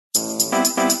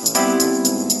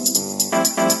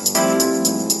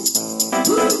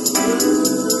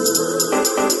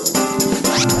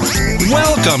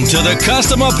Welcome to the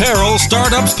Custom Apparel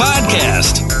Startups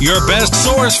Podcast, your best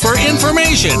source for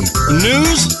information,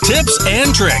 news, tips, and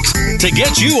tricks to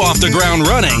get you off the ground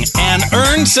running and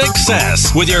earn success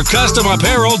with your custom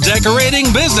apparel decorating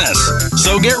business.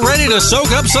 So get ready to soak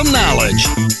up some knowledge.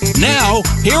 Now,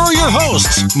 here are your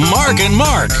hosts, Mark and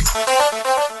Mark.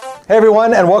 Hey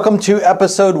everyone, and welcome to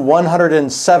episode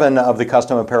 107 of the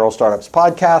Custom Apparel Startups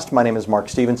Podcast. My name is Mark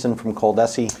Stevenson from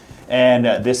Coldesi.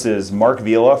 And this is Mark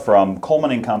Vila from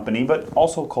Coleman & Company, but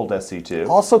also Coldesi too.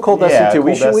 Also Coldesi too.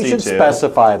 We should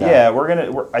specify that. Yeah,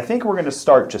 I think we're gonna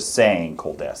start just saying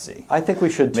Coldesi. I think we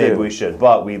should too. Maybe we should,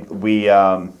 but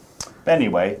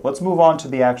anyway, let's move on to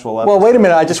the actual episode. Well, wait a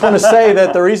minute. I just want to say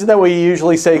that the reason that we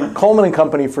usually say Coleman &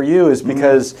 Company for you is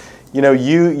because you know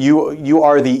you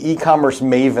are the e-commerce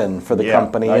maven for the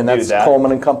company, and that's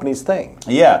Coleman & Company's thing.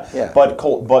 Yeah. But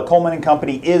Coleman &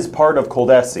 Company is part of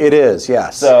Coldesi. It is,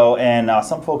 yes. So, and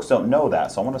some folks don't know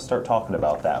that, so I want to start talking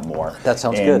about that more. That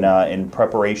sounds good. In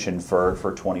preparation for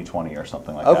 2020 or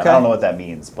something like that. Okay. I don't know what that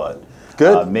means, but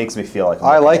good. Makes me feel like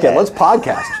I like it. Let's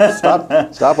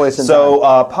podcast. Stop wasting time. So,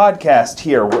 podcast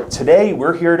here. Today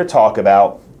we're here to talk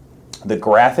about the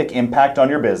graphic impact on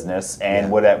your business,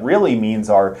 and what that really means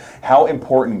are how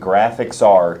important graphics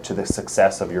are to the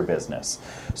success of your business.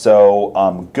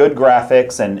 So good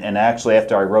graphics, and actually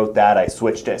after I wrote that, I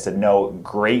switched it. I said, no,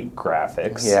 great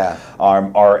graphics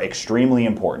are extremely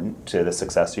important to the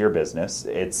success of your business.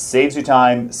 It saves you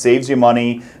time, saves you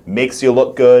money, makes you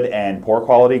look good, and poor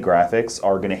quality graphics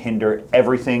are going to hinder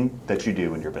everything that you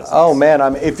do in your business. Oh man,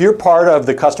 if you're part of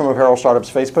the Custom Apparel Startups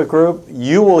Facebook group,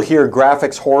 you will hear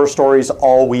graphics horror stories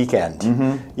all weekend.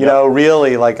 You know,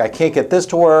 really, like, I can't get this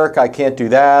to work, I can't do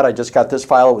that, I just got this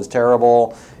file, it was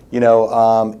terrible. You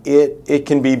know, it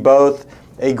can be both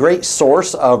a great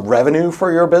source of revenue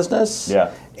for your business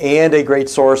and a great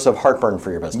source of heartburn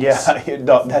for your business.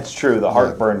 Yeah, that's true, the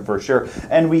heartburn for sure.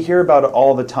 And we hear about it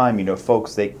all the time, you know,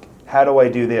 folks, how do I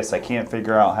do this? I can't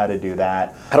figure out how to do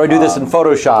that. How do I do this in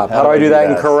Photoshop? How do I do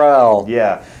that in Corel?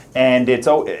 Yeah,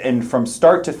 and from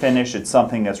start to finish, it's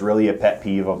something that's really a pet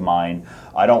peeve of mine.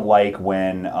 I don't like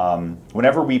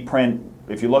whenever we print,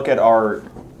 if you look at our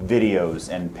videos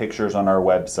and pictures on our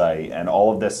website and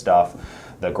all of this stuff,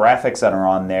 the graphics that are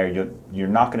on there, you're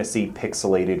not going to see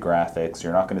pixelated graphics.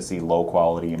 You're not going to see low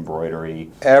quality embroidery.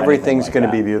 Everything's going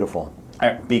to be beautiful.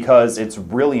 Because it's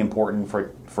really important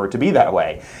for it to be that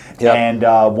way. Yep.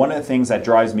 And one of the things that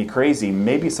drives me crazy,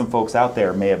 maybe some folks out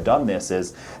there may have done this,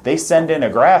 is they send in a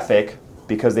graphic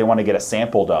because they want to get a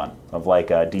sample done of like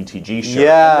a DTG shirt.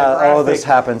 Yeah, this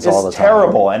happens all the time. It's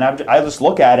terrible, and I just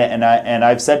look at it, and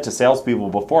I've said to salespeople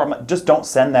before, just don't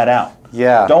send that out.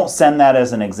 Yeah. Don't send that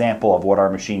as an example of what our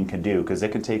machine can do, because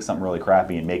it can take something really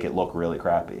crappy and make it look really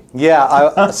crappy.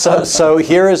 Yeah. So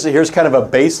here's kind of a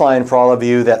baseline for all of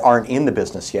you that aren't in the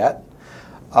business yet.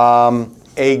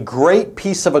 A great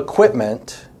piece of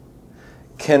equipment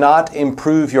cannot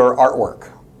improve your artwork.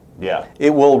 Yeah. It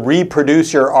will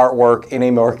reproduce your artwork in a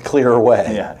more clear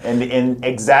way. Yeah, and in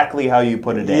exactly how you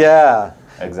put it in. Yeah.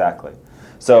 Exactly.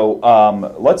 So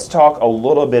let's talk a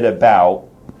little bit about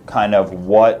kind of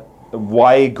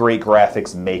why great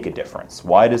graphics make a difference.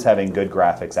 Why does having good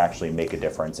graphics actually make a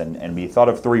difference? And we thought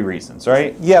of 3 reasons,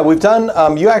 right? Yeah, we've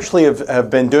done, you actually have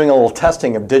been doing a little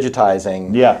testing of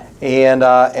digitizing. Yeah.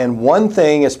 And one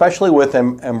thing, especially with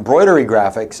embroidery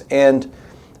graphics, and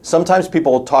sometimes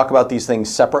people talk about these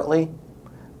things separately,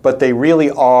 but they really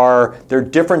are, they're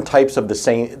different types of the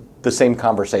same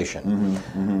conversation.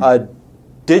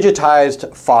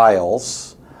 Digitized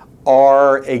files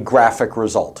are a graphic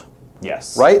result.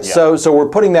 Yes. Right? Yeah. So we're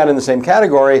putting that in the same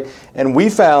category, and we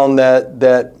found that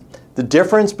the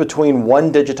difference between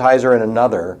one digitizer and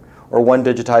another, or one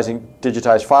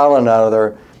digitized file and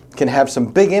another, can have some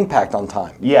big impact on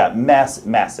time. Yeah,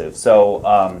 massive.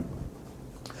 So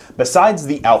besides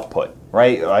the output,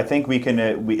 right? I think we can.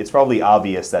 It's probably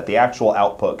obvious that the actual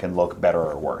output can look better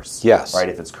or worse. Yes. Right.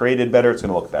 If it's created better, it's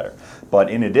going to look better. But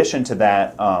in addition to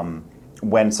that,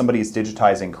 when somebody's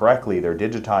digitizing correctly, they're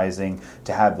digitizing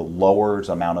to have the lower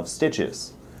amount of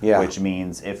stitches. Yeah. Which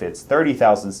means if it's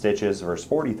 30,000 stitches versus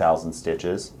 40,000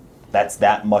 stitches, that's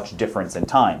that much difference in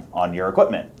time on your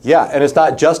equipment. Yeah, and it's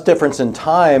not just difference in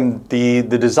time. The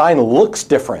design looks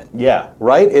different. Yeah.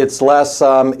 Right? It's less.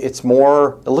 It looks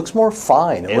more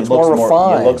fine. It looks more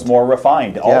refined. It looks more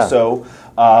refined. Yeah. Also,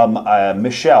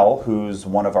 Michelle, who's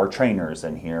one of our trainers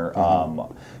in here,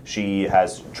 she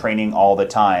has training all the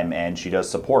time, and she does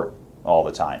support all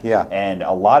the time. Yeah. And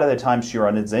a lot of the times she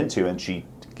runs into, and she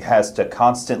has to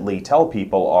constantly tell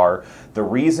people are the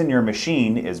reason your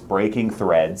machine is breaking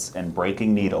threads and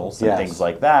breaking needles and Yes. things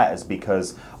like that is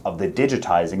because of the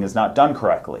digitizing is not done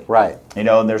correctly. Right. You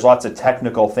know, and there's lots of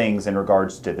technical things in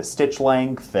regards to the stitch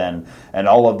length and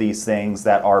all of these things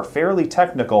that are fairly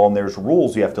technical, and there's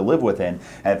rules you have to live within.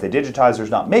 And if the digitizer's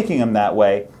not making them that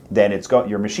way, then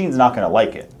your machine's not going to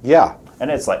like it. Yeah. And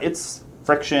it's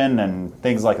friction and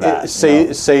things like that.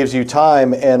 It saves you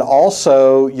time, and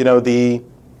also, it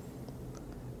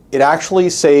actually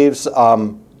saves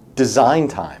design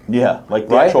time. Yeah, like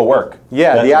the Right? actual work.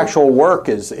 Yeah, That's the actual work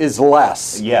is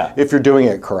less. Yeah. If you're doing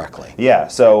it correctly. Yeah,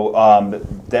 so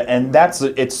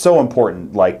it's so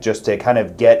important, like just to kind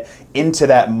of get into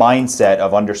that mindset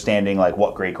of understanding like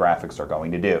what great graphics are going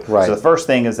to do. Right. So the first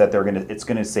thing is that it's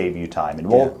going to save you time,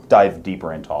 and we'll dive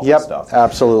deeper into all this stuff.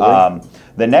 Absolutely.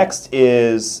 The next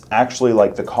is actually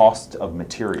like the cost of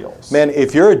materials. Man,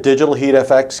 if you're a Digital Heat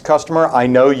FX customer, I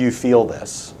know you feel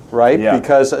this, right? Yeah.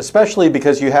 Especially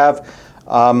because you have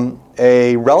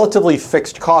a relatively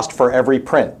fixed cost for every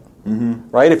print,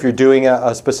 right? If you're doing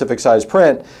a specific size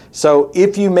print, so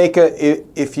if you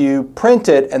print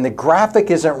it and the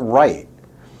graphic isn't right,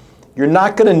 you're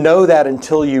not going to know that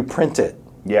until you print it.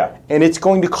 Yeah. And it's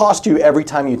going to cost you every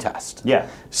time you test. Yeah.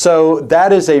 So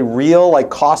that is a real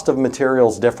cost of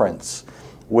materials difference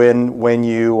when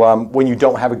you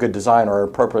don't have a good design or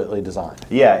appropriately designed.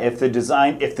 Yeah, if the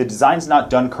design's not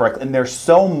done correctly, and it's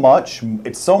so much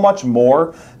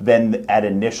more than at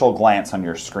initial glance on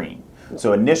your screen.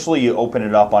 So initially you open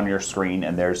it up on your screen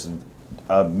and there's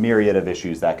a myriad of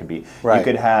issues that could be. Right. You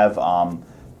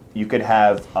could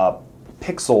have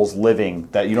pixels living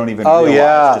that you don't even Oh, realize.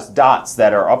 yeah. Just dots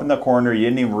that are up in the corner, you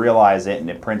didn't even realize it,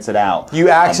 and it prints it out. You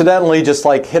accidentally just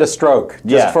hit a stroke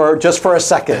just for a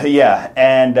second. Yeah,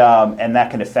 and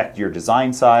that can affect your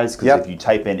design size because Yep. if you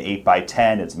type in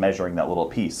 8x10, it's measuring that little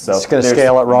piece. So It's going to there's-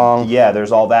 scale it wrong. Yeah,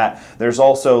 there's all that. There's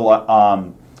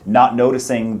also not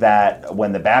noticing that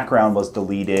when the background was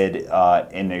deleted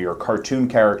in your cartoon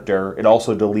character, it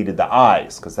also deleted the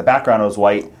eyes because the background was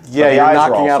white. Yeah, but the you're eyes were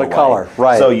knocking out also a white. color,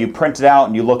 right. So you print it out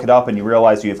and you look it up and you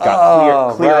realize you've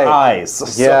got clear right. eyes.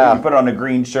 So Yeah. you put on a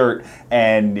green shirt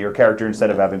and your character,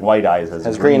 instead of having white eyes,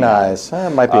 has Green eyes.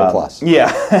 Might be a plus.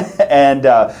 Yeah, and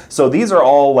so these are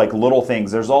all little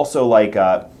things. There's also like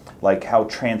how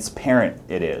transparent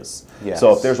it is. Yes.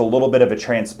 So if there's a little bit of a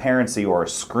transparency or a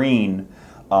screen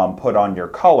put on your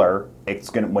color,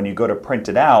 when you go to print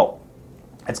it out,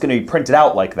 it's going to be printed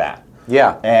out like that.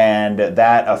 Yeah. And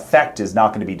that effect is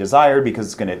not going to be desired because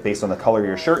it's going to, based on the color of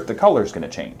your shirt, the color is going to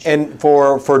change. And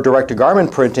for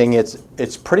direct-to-garment printing, it's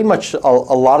pretty much a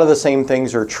lot of the same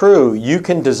things are true. You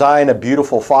can design a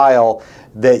beautiful file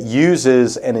that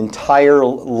uses an entire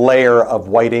layer of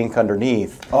white ink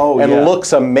underneath and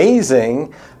looks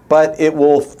amazing, but it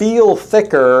will feel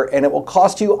thicker and it will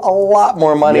cost you a lot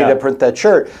more money to print that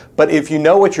shirt. But if you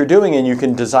know what you're doing and you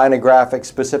can design a graphic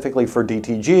specifically for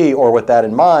DTG or with that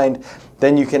in mind,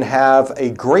 then you can have a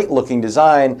great looking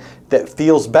design that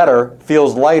feels better,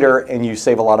 feels lighter, and you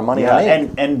save a lot of money on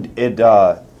ink. And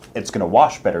it's going to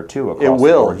wash better too. Across It will,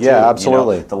 the board, yeah, too.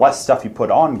 absolutely. The less stuff you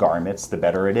put on garments, the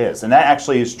better it is, and that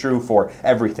actually is true for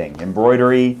everything.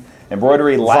 Embroidery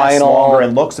lasts Vinyl. longer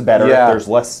and looks better Yeah. if there's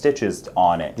less stitches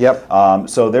on it. Yep.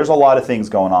 So there's a lot of things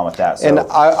going on with that. So. And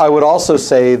I would also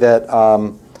say that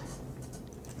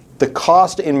the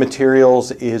cost in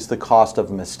materials is the cost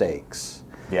of mistakes.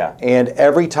 Yeah. And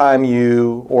every time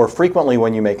or frequently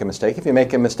when you make a mistake, if you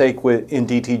make a mistake in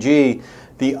DTG,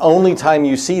 the only time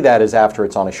you see that is after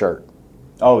it's on a shirt.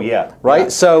 Oh yeah. Right? Yeah.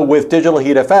 So with Digital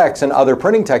Heat FX and other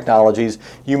printing technologies,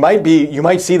 you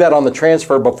might see that on the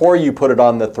transfer before you put it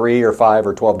on the $3 or $5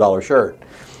 or $12 shirt.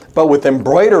 But with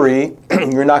embroidery,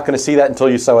 you're not going to see that until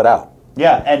you sew it out.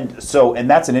 Yeah, and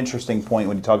that's an interesting point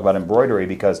when you talk about embroidery,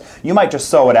 because you might just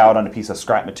sew it out on a piece of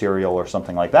scrap material or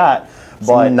something like that,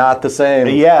 but It's not the same.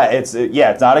 Yeah, it's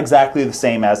not exactly the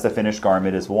same as the finished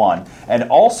garment is one. And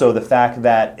also the fact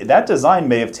that design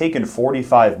may have taken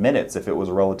 45 minutes if it was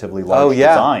a relatively large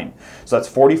design. So that's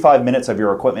 45 minutes of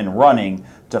your equipment running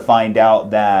to find out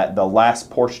that the last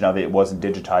portion of it wasn't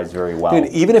digitized very well. Dude,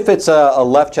 even if it's a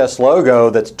left chest logo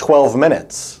that's 12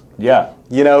 minutes, Yeah.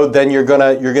 then you're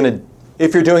gonna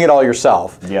if you're doing it all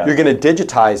yourself, Yeah. you're going to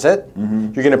digitize it,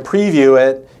 you're going to preview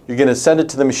it, you're going to send it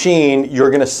to the machine, you're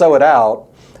going to sew it out.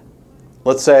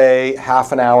 Let's say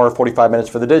half an hour, 45 minutes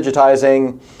for the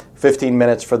digitizing, 15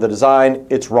 minutes for the design.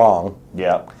 It's wrong.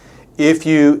 Yeah. If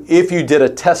you did a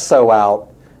test sew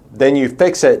out, then you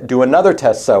fix it, do another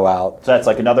test sew out. So that's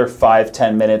like another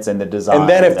 5-10 minutes in the design. And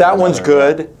then if that one's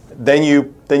another- good, then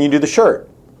you do the shirt.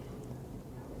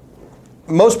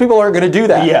 most people aren't going to do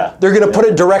that. Yeah. They're going to put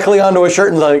it directly onto a shirt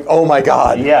and like, oh my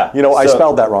God. Yeah. I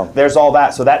spelled that wrong. There's all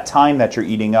that. So that time that you're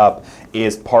eating up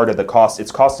is part of the cost.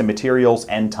 It's cost of materials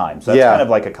and time. So that's kind of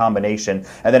like a combination.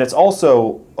 And then it's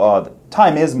also,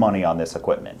 time is money on this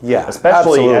equipment. Yeah,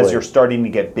 especially absolutely. as you're starting to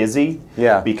get busy.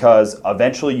 Yeah. Because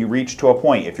eventually you reach to a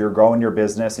point, if you're growing your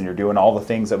business and you're doing all the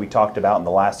things that we talked about in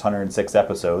the last 106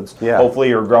 episodes, hopefully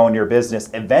you're growing your business.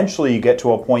 Eventually you get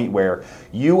to a point where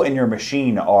you and your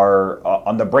machine are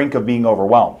on the brink of being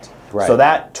overwhelmed. Right. So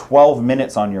that 12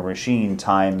 minutes on your machine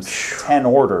times 10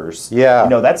 orders,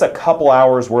 that's a couple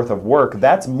hours worth of work.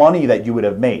 That's money that you would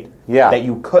have made. That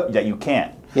you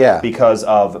can't. Because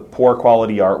of poor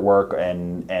quality artwork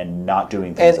and not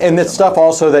doing things. And it's stuff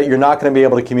also that you're not going to be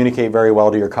able to communicate very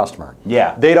well to your customer.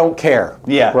 Yeah. They don't care.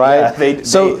 Yeah. Right?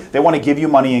 Yeah. They want to give you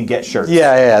money and get shirts.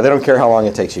 Yeah. They don't care how long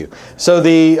it takes you. So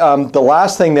the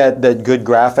last thing that good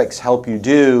graphics help you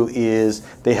do is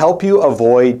they help you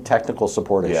avoid technical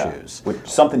support issues. Which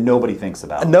is something nobody thinks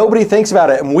about. Nobody thinks about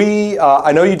it. And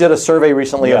I know you did a survey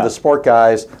recently of the sport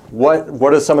guys. What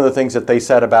are some of the things that they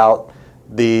said about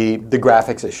the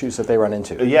graphics issues that they run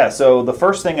into? Yeah, so the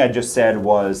first thing I just said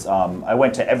was I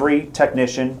went to every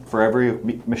technician for every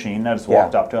machine. I just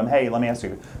walked up to them, hey, let me ask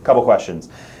you a couple questions.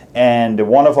 And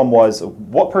one of them was,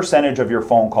 what percentage of your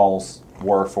phone calls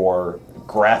were for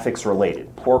graphics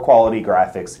related? Poor quality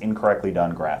graphics, incorrectly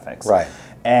done graphics. Right.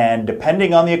 And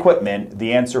depending on the equipment,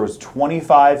 the answer was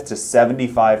 25 to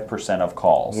 75% of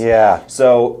calls. Yeah.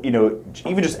 So,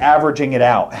 even just averaging it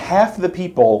out, half the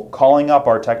people calling up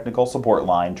our technical support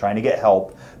line trying to get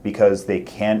help because they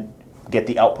can't get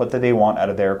the output that they want out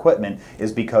of their equipment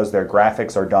is because their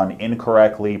graphics are done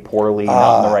incorrectly, poorly,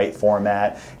 not in the right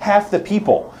format. Half the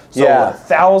people. So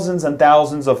thousands and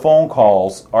thousands of phone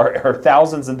calls are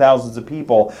thousands and thousands of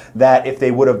people that if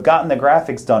they would have gotten the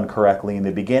graphics done correctly in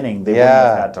the beginning, they wouldn't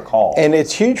have had to call. And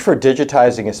it's huge for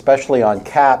digitizing, especially on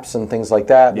caps and things like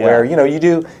that, where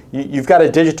you've got to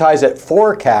digitize it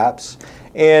for caps.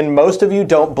 And most of you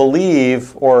don't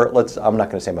believe, I'm not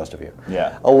going to say most of you.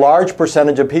 Yeah. A large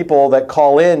percentage of people that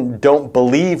call in don't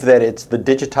believe that it's the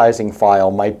digitizing file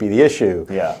might be the issue.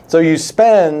 Yeah. So you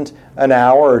spend an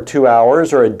hour or 2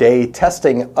 hours or a day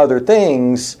testing other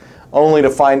things only to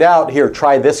find out, here,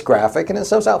 try this graphic, and it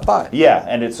sells out fine. Yeah,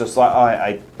 and it's just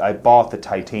like, I bought the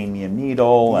titanium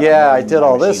needle. And I did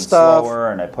all this stuff.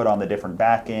 Slower, and I put on the different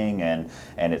backing, and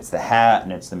it's the hat,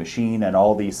 and it's the machine, and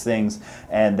all these things.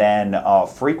 And then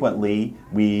frequently,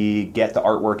 we get the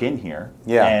artwork in here,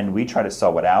 and we try to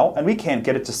sew it out, and we can't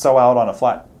get it to sew out on a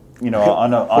flat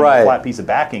on a flat piece of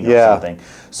backing or something.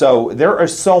 So there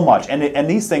is so much, and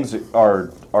these things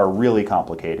are really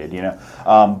complicated,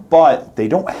 but they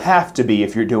don't have to be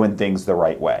if you're doing things the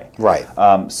right way. Right.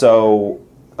 There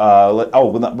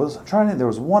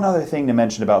was one other thing to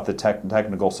mention about the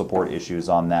technical support issues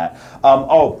on that.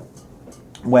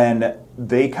 When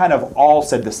they kind of all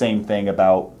said the same thing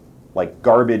about like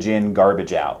garbage in,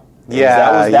 garbage out.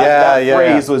 That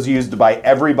phrase was used by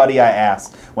everybody I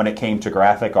asked when it came to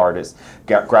graphic arts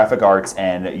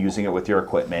and using it with your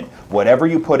equipment. Whatever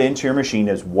you put into your machine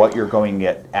is what you're going to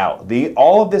get out.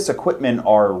 All of this equipment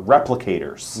are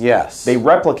replicators. Yes. They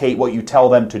replicate what you tell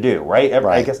them to do, right?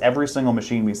 I guess every single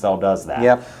machine we sell does that.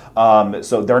 Yep.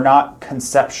 So they're not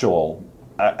conceptual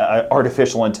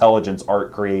artificial intelligence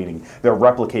art creating. They're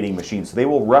replicating machines. So they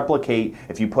will replicate,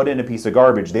 if you put in a piece of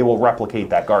garbage, they will replicate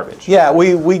that garbage. Yeah,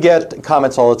 we get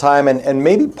comments all the time, and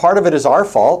maybe part of it is our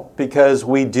fault because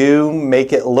we do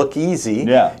make it look easy.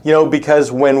 Yeah.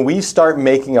 Because when we start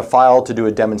making a file to do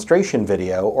a demonstration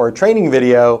video or a training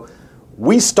video,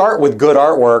 we start with good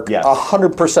artwork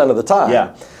 100% of the time.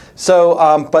 Yeah.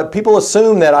 So, but people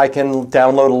assume that I can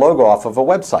download a logo off of a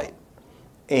website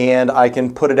and I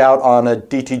can put it out on a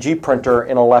DTG printer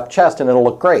in a left chest and it'll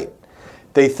look great.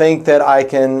 They think that I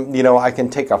can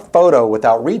take a photo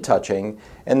without retouching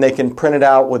and they can print it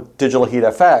out with Digital Heat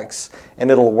FX and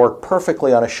it'll work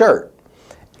perfectly on a shirt.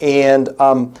 And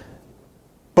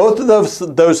both of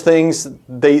those things,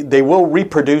 they will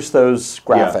reproduce those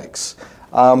graphics.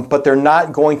 Yeah. But they're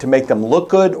not going to make them look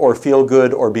good or feel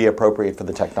good or be appropriate for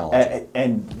the technology.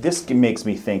 And this makes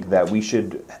me think that we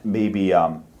should maybe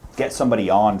get somebody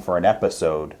on for an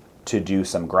episode to do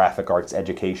some graphic arts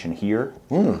education here,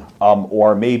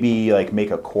 or maybe like make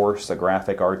a course, a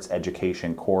graphic arts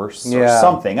education course or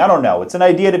something. I don't know. It's an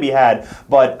idea to be had,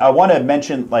 but I want to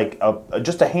mention like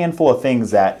just a handful of things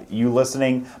that you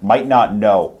listening might not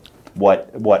know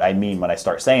what I mean when I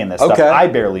start saying this stuff. I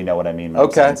barely know what I mean when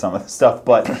I'm saying some of this stuff,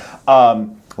 but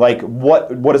like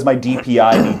what does my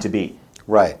DPI need to be?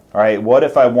 Right. All right. What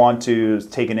if I want to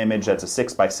take an image that's a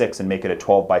 6x6 and make it a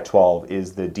 12x12?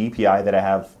 Is the DPI that I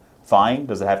have fine.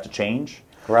 Does it have to change?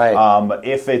 Right.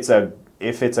 If it's a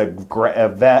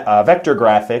vector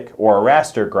graphic or a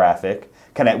raster graphic,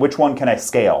 which one can I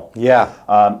scale? Yeah.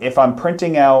 If I'm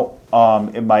printing out,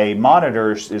 my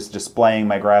monitor is displaying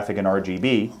my graphic in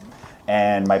RGB,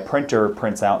 and my printer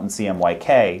prints out in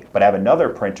CMYK, but I have another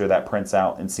printer that prints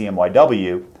out in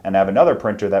CMYW, and I have another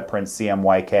printer that prints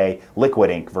CMYK liquid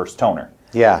ink versus toner.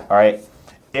 Yeah. All right.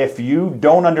 If you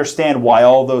don't understand why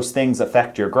all those things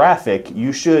affect your graphic,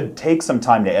 you should take some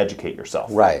time to educate yourself.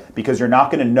 Right. Because you're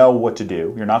not going to know what to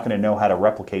do. You're not going to know how to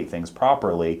replicate things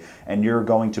properly, and you're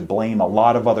going to blame a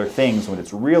lot of other things when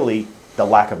it's really the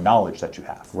lack of knowledge that you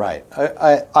have. Right.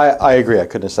 I agree. I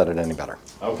couldn't have said it any better.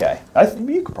 Okay.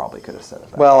 You probably could have said it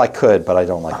better. Well, I could, but I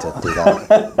don't like to do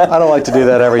that. I don't like to do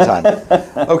that every time.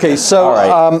 Okay, so All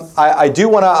right.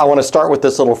 I want to start with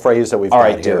this little phrase that we've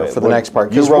got here for the next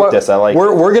part. You wrote this. I like.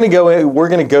 We're going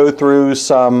to go through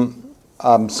some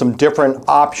different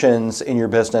options in your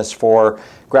business for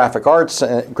graphic arts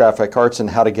and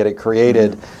how to get it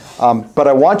created. But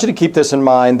I want you to keep this in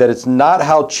mind, that it's not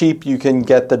how cheap you can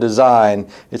get the design,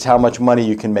 it's how much money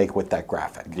you can make with that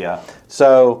graphic. Yeah.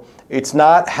 So it's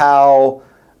not how,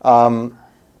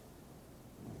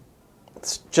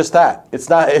 it's just that. It's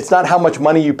not how much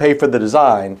money you pay for the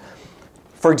design.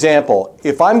 For example,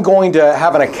 if I'm going to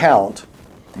have an account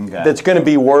that's going to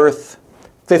be worth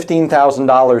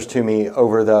 $15,000 to me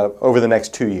over the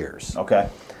next 2 years. Okay.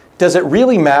 Does it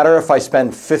really matter if I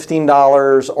spend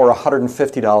 $15 or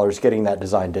 $150 getting that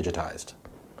design digitized?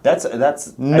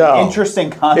 That's No. an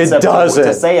interesting concept It doesn't.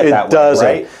 to say it that way, doesn't.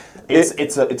 right?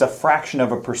 It's a fraction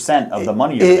of a percent of the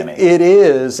money you're going to make. It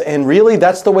is, and really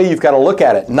that's the way you've got to look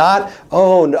at it. Not,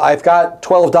 oh, I've got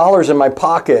 $12 in my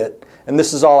pocket and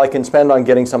this is all I can spend on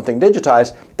getting something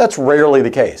digitized. That's rarely the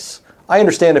case. I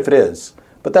understand if it is,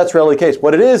 but that's rarely the case.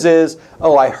 What it is,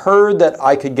 oh, I heard that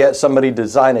I could get somebody to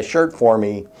design a shirt for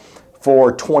me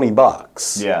for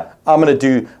 $20. Yeah.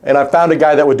 And I found a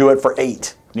guy that would do it for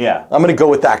 $8. Yeah. I'm going to go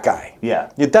with that guy. Yeah.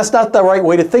 That's not the right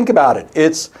way to think about it.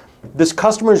 This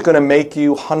customer is going to make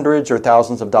you hundreds or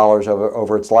thousands of dollars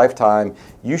over its lifetime.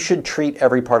 You should treat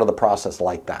every part of the process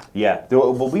like that. Yeah.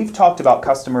 Well, we've talked about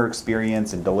customer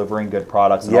experience and delivering good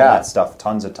products and all that stuff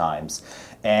tons of times,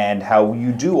 and how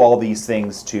you do all these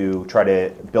things to try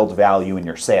to build value in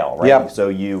your sale, right? Yep. So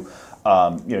you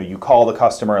call the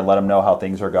customer and let them know how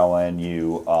things are going.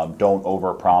 You don't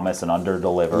overpromise and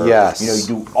underdeliver. Yes.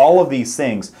 You do all of these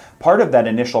things. Part of that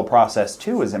initial process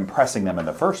too is impressing them in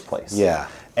the first place. Yeah.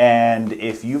 And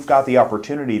if you've got the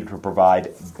opportunity to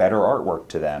provide better artwork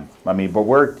to them, but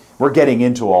we're getting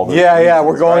into all this. Yeah,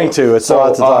 we're going to. It's a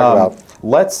lot to talk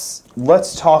about.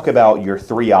 Let's talk about your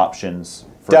three options.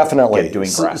 Definitely. Doing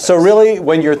graphics. So really,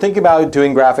 when you're thinking about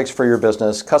doing graphics for your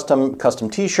business, custom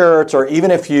T-shirts, or even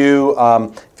if you've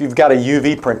got a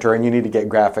UV printer and you need to get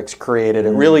graphics created,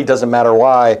 it really doesn't matter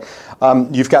why.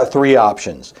 You've got three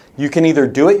options. You can either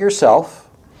do it yourself.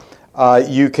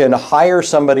 You can hire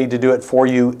somebody to do it for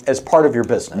you as part of your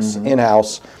business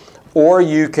in-house, or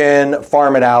you can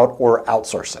farm it out or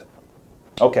outsource it.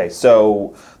 Okay,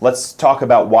 so let's talk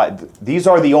about why these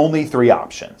are the only three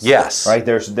options. Yes. Right?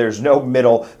 There's no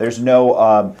middle. There's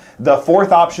no the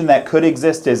fourth option that could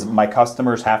exist is my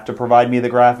customers have to provide me the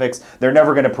graphics. They're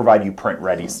never going to provide you print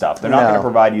ready stuff. They're not going to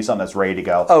provide you something that's ready to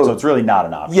go. So it's really not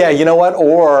an option. Yeah, you know what?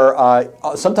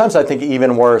 Or sometimes I think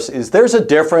even worse is there's a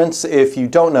difference, if you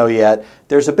don't know yet,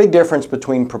 there's a big difference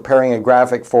between preparing a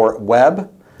graphic for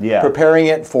web, preparing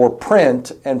it for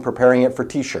print, and preparing it for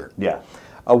T-shirt. Yeah.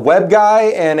 A web guy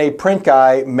and a print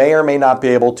guy may or may not be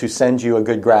able to send you a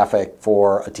good graphic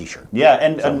for a T-shirt. Yeah,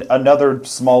 and another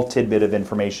small tidbit of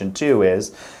information too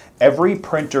is every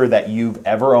printer that you've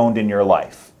ever owned in your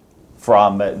life,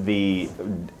 from the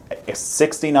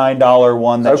 $69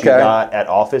 one that you got at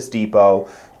Office Depot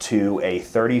to a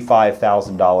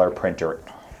 $35,000 printer,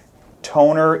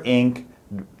 toner, ink,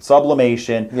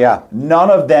 sublimation, none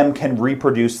of them can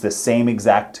reproduce the same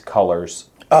exact colors.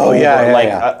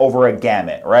 Over a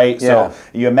gamut, right? Yeah. So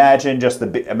you imagine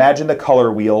imagine the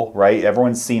color wheel, right?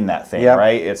 Everyone's seen that thing,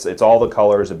 right? It's all the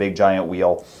colors, a big giant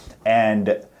wheel,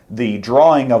 and the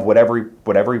drawing of what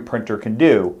every printer can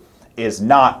do is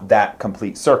not that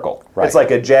complete circle. Right. It's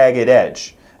like a jagged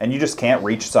edge, and you just can't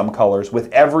reach some colors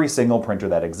with every single printer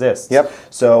that exists. Yep.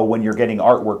 So when you're getting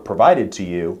artwork provided to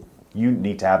you, you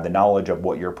need to have the knowledge of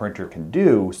what your printer can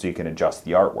do so you can adjust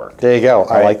the artwork. There you go.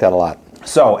 Right? I like that a lot.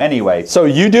 So anyway. So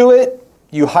you do it,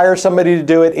 you hire somebody to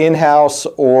do it in-house,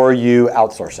 or you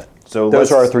outsource it. So those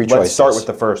are our three choices. Let's start with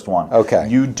the first one. Okay.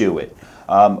 You do it.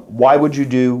 Why would you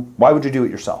do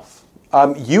it yourself?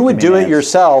 You would do it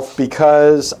yourself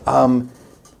because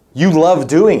you love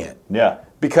doing it. Yeah.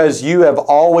 because you have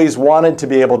always wanted to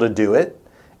be able to do it,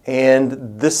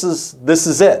 and this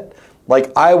is it.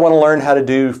 Like, I want to learn how to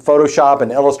do Photoshop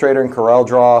and Illustrator and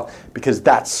CorelDRAW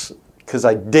because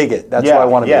I dig it. That's what I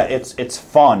want to do. Yeah, it's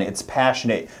fun. It's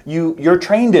passionate. You're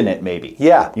trained in it, maybe.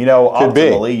 Yeah, you know, could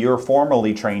ultimately be. You're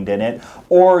formally trained in it,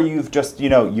 or you've just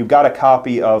you got a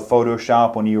copy of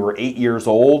Photoshop when you were 8 years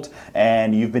old,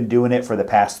 and you've been doing it for the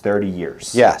past 30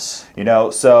 years. Yes. You know,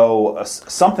 so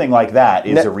something like that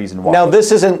is a reason why. Now,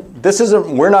 this isn't.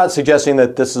 We're not suggesting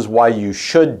that this is why you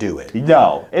should do it.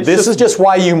 No, This is just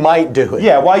why you might do it.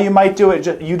 Yeah, why you might do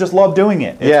it. You just love doing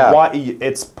it.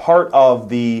 It's part of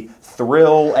the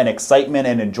thrill and excitement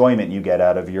and enjoyment you get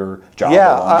out of your job.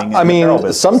 Yeah, I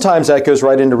mean, sometimes that goes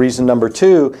right into reason number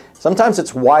 2. Sometimes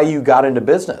it's why you got into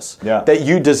business. Yeah. That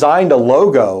you designed a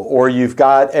logo, or you've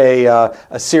got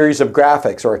a series of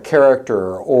graphics, or a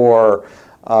character, or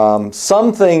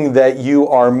something that you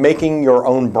are making your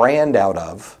own brand out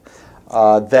of.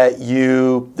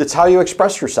 That's how you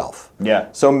express yourself. Yeah.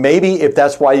 So maybe if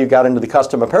that's why you got into the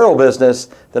custom apparel business,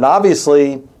 then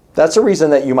obviously that's a reason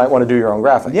that you might want to do your own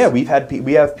graphics. Yeah, we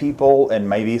have people, and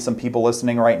maybe some people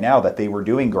listening right now, that they were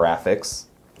doing graphics.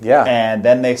 Yeah. And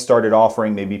then they started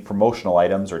offering maybe promotional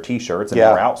items or T-shirts, and they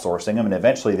were outsourcing them. And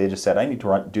eventually they just said, I need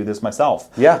to do this myself.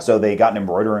 Yeah. So they got an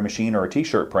embroidery machine or a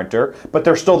T-shirt printer, but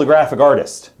they're still the graphic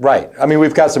artist. Right. I mean,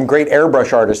 we've got some great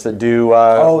airbrush artists that do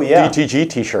DTG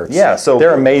T-shirts. Yeah. So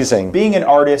they're amazing. Being an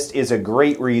artist is a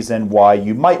great reason why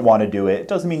you might want to do it. It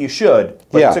doesn't mean you should,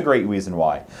 but it's a great reason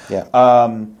why.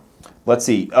 Yeah. Let's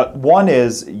see. One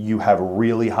is you have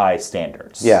really high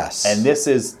standards. Yes. And this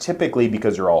is typically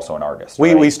because you're also an artist.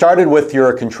 We started with you're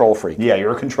a control freak. Yeah,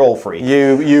 you're a control freak.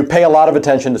 You pay a lot of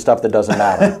attention to stuff that doesn't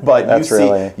matter. But that's you see,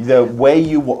 really the way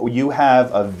you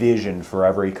have a vision for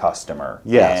every customer.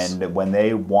 Yes. And when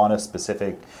they want a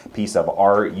specific piece of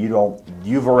art,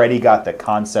 you've already got the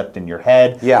concept in your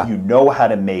head. Yeah. You know how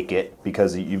to make it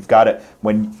because you've got it.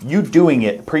 When you doing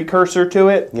it, precursor to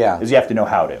it is you have to know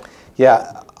how to.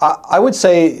 Yeah. I would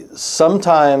say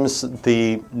sometimes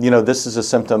this is a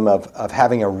symptom of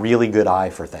having a really good eye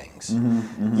for things. Mm-hmm,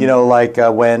 mm-hmm. You know, like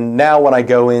when I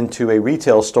go into a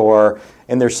retail store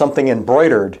and there's something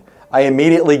embroidered, I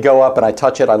immediately go up and I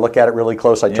touch it, I look at it really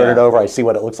close, I turn it over, I see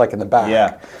what it looks like in the back.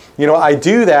 Yeah. You know, I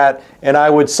do that, and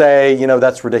I would say,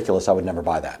 that's ridiculous, I would never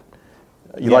buy that.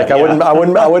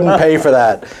 I wouldn't pay for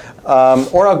that.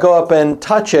 Or I'll go up and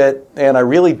touch it, and I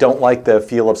really don't like the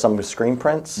feel of some screen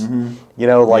prints. Mm-hmm.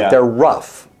 They're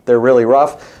rough. They're really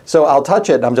rough. So I'll touch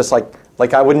it, and I'm just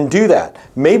like I wouldn't do that.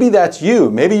 Maybe that's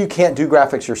you. Maybe you can't do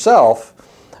graphics yourself,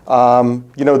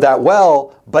 that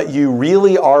well, but you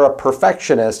really are a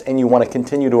perfectionist, and you want to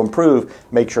continue to improve.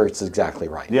 Make sure it's exactly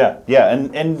right. Yeah,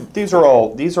 and these are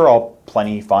all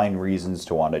plenty fine reasons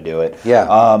to want to do it.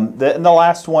 Yeah. And the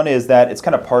last one is that it's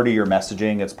kind of part of your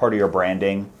messaging. It's part of your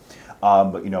branding.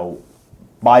 But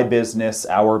my business,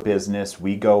 our business,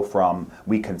 we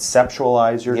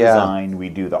conceptualize your design, we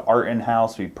do the art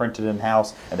in-house, we print it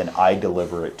in-house, and then I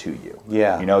deliver it to you.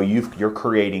 Yeah. You're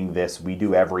creating this, we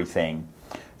do everything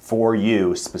for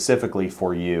you, specifically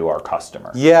for you, our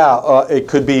customer. Yeah, it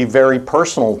could be very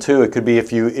personal too. It could be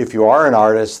if you are an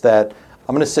artist that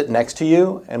I'm going to sit next to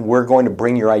you and we're going to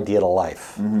bring your idea to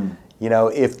life. Mm-hmm.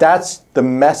 If that's the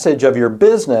message of your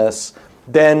business,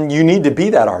 then you need to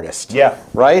be that artist. Yeah.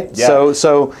 Right? Yeah.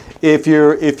 So if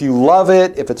you love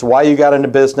it, if it's why you got into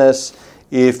business,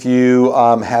 if you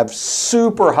have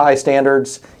super high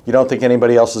standards, you don't think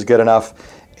anybody else is good enough,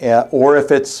 or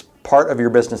if it's part of your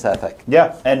business ethic.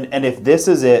 Yeah. And if this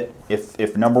is it,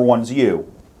 if number one's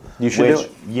you should do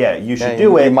it. Yeah, you should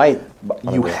do it. You might.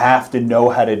 You have to know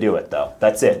how to do it, though.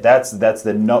 That's it. That's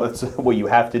what you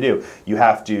have to do. You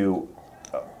have to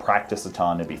practice a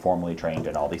ton and be formally trained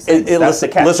in all these things. That's the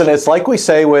catch. Listen, it's like we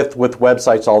say with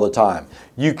websites all the time.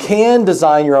 You can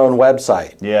design your own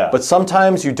website. Yeah. But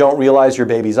sometimes you don't realize your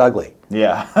baby's ugly.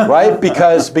 Yeah. Right?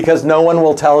 Because no one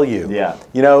will tell you. Yeah.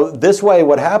 This way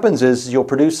what happens is you'll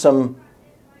produce some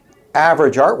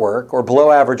average artwork or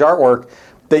below average artwork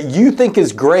that you think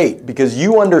is great because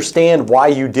you understand why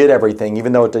you did everything,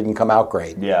 even though it didn't come out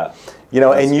great. Yeah.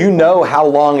 And you know how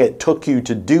long it took you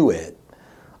to do it.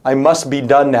 I must be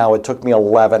done now. It took me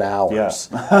 11 hours.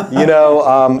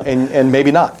 Yeah. And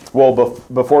maybe not. Well,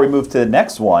 before we move to the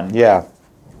next one. Yeah.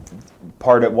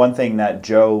 One thing that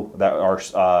Joe, that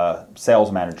our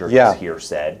sales manager here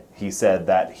said, he said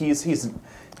that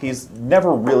he's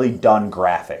never really done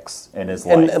graphics in his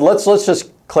life. And let's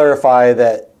just clarify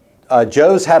that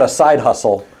Joe's had a side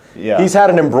hustle He's had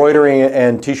an embroidery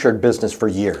and T-shirt business for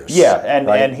years. Yeah,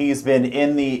 and he's been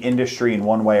in the industry in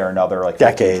one way or another, like 15,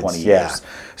 decades, 20 years.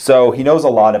 So he knows a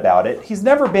lot about it. He's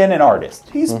never been an artist.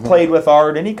 He's played with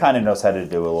art, and he kind of knows how to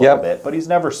do it a little bit, but he's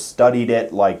never studied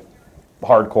it like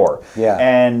hardcore. Yeah.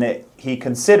 And he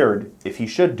considered if he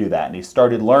should do that, and he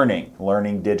started learning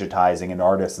digitizing and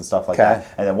artists and stuff like that.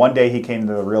 And then one day he came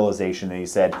to the realization, and he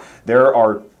said, there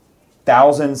are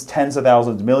thousands, tens of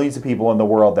thousands, millions of people in the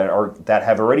world that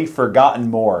have already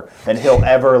forgotten more than he'll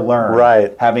ever learn.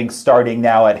 Right. Starting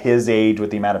now at his age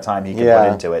with the amount of time he can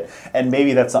put into it. And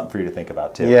maybe that's something for you to think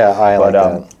about too. Yeah, I like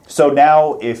that. So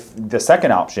now if the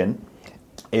second option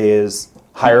is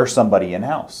hire somebody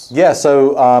in-house. Yeah,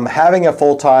 so having a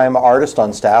full-time artist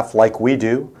on staff like we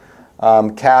do,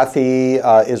 Kathy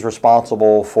is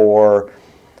responsible for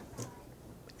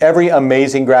every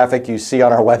amazing graphic you see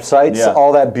on our websites,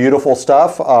 all that beautiful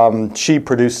stuff. She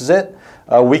produces it.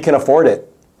 We can afford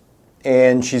it.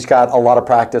 And she's got a lot of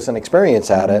practice and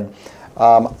experience at it.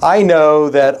 I know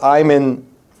that I'm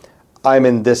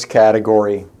in this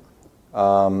category.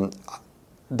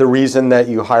 The reason that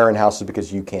you hire in-house is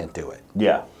because you can't do it.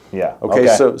 Yeah. Okay.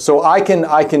 So I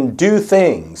can do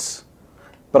things,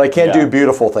 but I can't do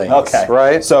beautiful things. Okay.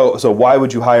 Right. So why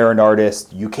would you hire an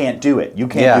artist? You can't do it. You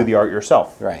can't do the art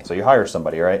yourself. Right. So you hire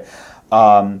somebody, right?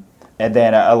 And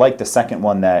then I like the second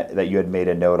one that you had made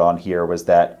a note on here was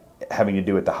that having to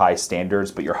do with the high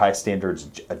standards, but your high standards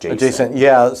adjacent.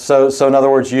 Yeah. So in other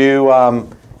words, you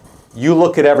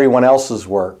look at everyone else's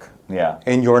work. Yeah.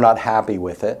 And you're not happy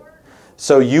with it.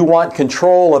 So you want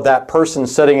control of that person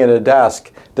sitting at a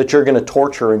desk that you're going to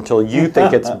torture until you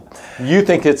think it's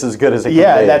as good as it can be.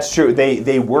 Yeah, that's true.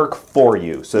 They work for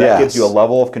you, so that gives you a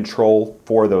level of control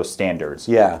for those standards.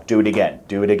 Yeah. Do it again.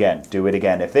 Do it again. Do it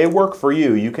again. If they work for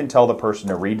you, you can tell the person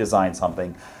to redesign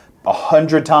something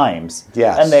 100 times,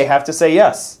 and they have to say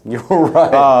yes. You're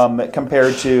right.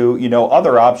 Compared to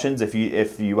other options, if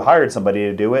you hired somebody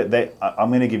to do it, I'm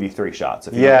going to give you 3 shots.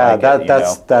 If you don't like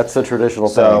that's the traditional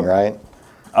thing, right?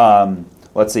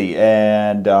 Let's see,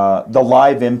 and the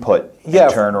live input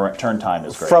turn time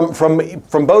is great.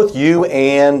 From both you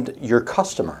and your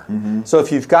customer. So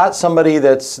if you've got somebody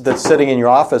that's sitting in your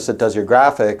office that does your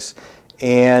graphics,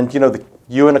 and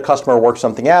you and a customer work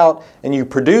something out, and you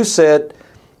produce it,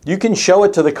 you can show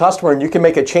it to the customer, and you can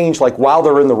make a change like while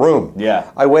they're in the room.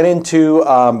 Yeah. I went into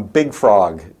Big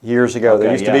Frog years ago. There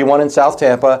used to be one in South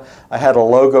Tampa. I had a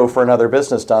logo for another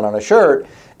business done on a shirt,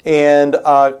 and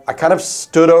I kind of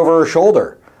stood over her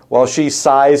shoulder while she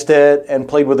sized it and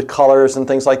played with the colors and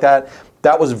things like that.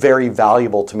 That was very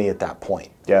valuable to me at that point.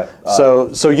 Yeah.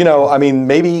 So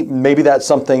maybe that's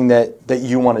something that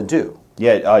you want to do.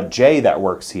 Yeah. Jay that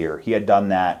works here, he had done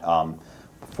that.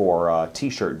 For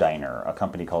T-Shirt Diner, a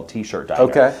company called T-Shirt Diner.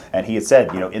 Okay. And he had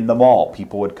said, in the mall,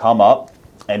 people would come up,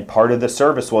 and part of the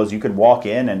service was you could walk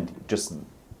in and just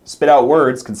spit out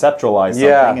words, conceptualize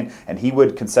something, and he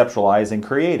would conceptualize and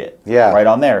create it right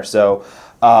on there. So,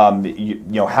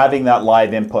 having that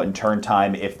live input and turn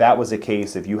time, if that was the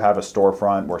case, if you have a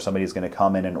storefront where somebody's going to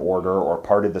come in and order, or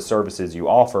part of the services you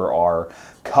offer are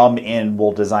come in,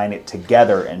 we'll design it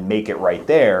together and make it right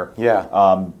there.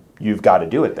 Yeah. You've got to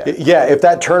do it there. Yeah, if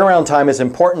that turnaround time is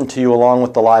important to you along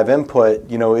with the live input,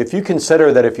 if you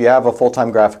consider that if you have a full-time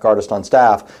graphic artist on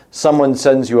staff, someone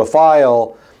sends you a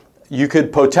file, you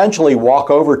could potentially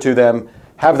walk over to them,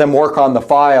 have them work on the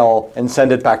file, and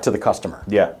send it back to the customer.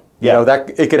 Yeah.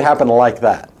 That it could happen like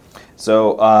that.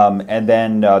 So, and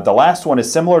then the last one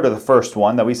is similar to the first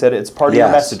one that we said. It's part of your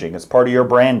messaging. It's part of your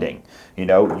branding.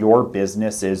 Your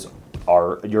business is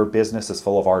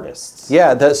full of artists.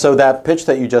 Yeah, so that pitch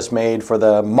that you just made for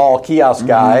the mall kiosk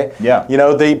guy,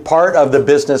 the part of the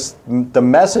business, the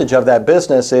message of that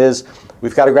business is,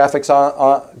 we've got a graphic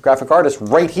artist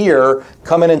right here,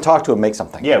 come in and talk to him, make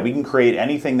something. Yeah, we can create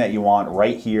anything that you want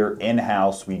right here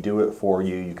in-house. We do it for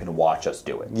you. You can watch us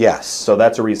do it. Yes. So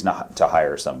that's a reason to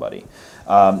hire somebody.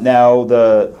 Now,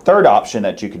 the third option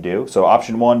that you could do, so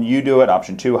option 1, you do it.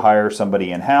 Option 2, hire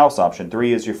somebody in-house. Option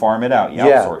 3 is you farm it out. You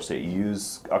outsource it. You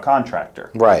use a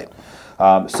contractor. Right.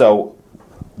 So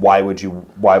why would you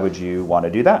want to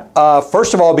do that?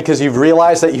 First of all, because you've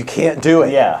realized that you can't do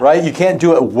it. Yeah. Right? You can't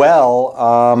do it well.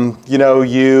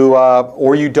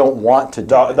 Or you don't want to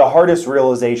do it. The hardest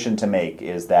realization to make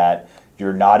is that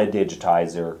you're not a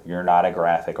digitizer. You're not a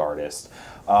graphic artist.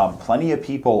 Plenty of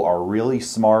people are really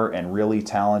smart and really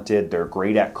talented. They're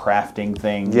great at crafting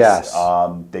things. Yes.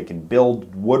 They can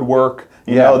build woodwork.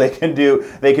 They can do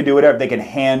whatever. They can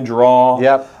hand draw.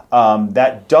 Yep.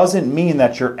 That doesn't mean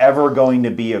that you're ever going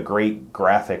to be a great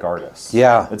graphic artist.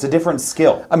 Yeah. It's a different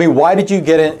skill. I mean, why did you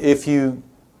get in if you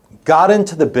got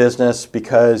into the business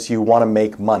because you want to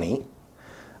make money,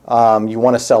 you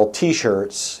want to sell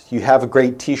T-shirts, you have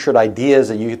great T-shirt ideas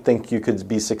that you think you could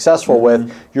be successful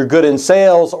with, you're good in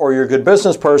sales or you're a good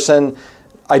business person,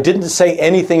 I didn't say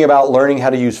anything about learning how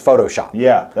to use Photoshop.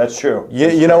 Yeah, that's true.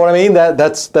 You know what I mean?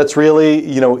 That's really,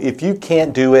 if you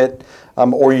can't do it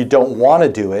or you don't want to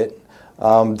do it,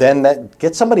 then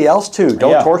get somebody else to.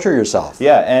 Don't torture yourself.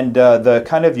 Yeah, and the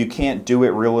kind of you can't do it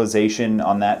realization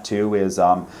on that too is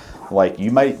like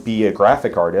you might be a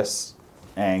graphic artist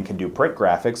and can do print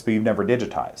graphics, but you've never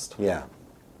digitized. Yeah.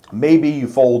 Maybe you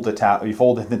fold in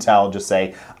the towel and just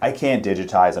say, I can't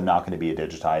digitize, I'm not going to be a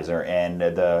digitizer. And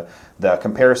the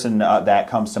comparison that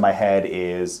comes to my head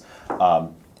is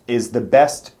the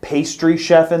best pastry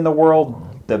chef in the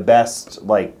world the best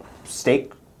like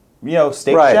steak Right.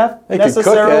 chef They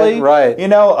necessarily? could cook it, right.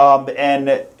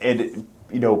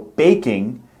 And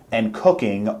baking and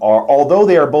cooking are, although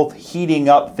they are both heating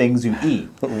up things you eat,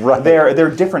 Right. they're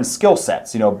different skill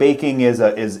sets. Baking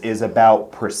is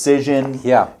about precision.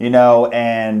 Yeah.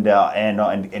 And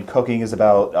cooking is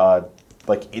about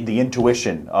like the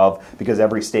intuition of, because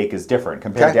every steak is different.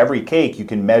 Compared to every cake, you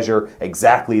can measure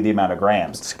exactly the amount of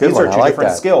grams. It's a good These one. are I two like different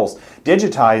that. skills.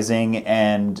 Digitizing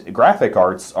and graphic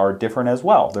arts are different as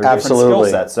well. They're Absolutely.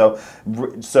 different skill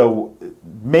sets. So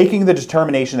making the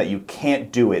determination that you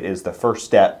can't do it is the first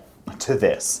step to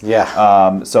this. Yeah.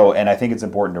 And I think it's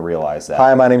important to realize that.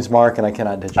 Hi, my name's Mark, and I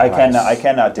cannot digitize. I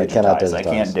cannot digitize. I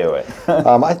can't do it.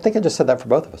 I think I just said that for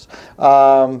both of us.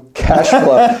 Cash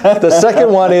flow. The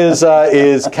second one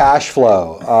is cash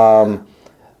flow.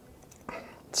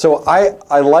 So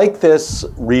I like this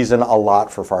reason a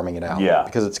lot for farming it out. Yeah.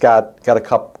 Because it's got a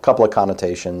couple of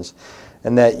connotations,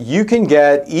 and that you can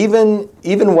get even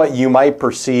what you might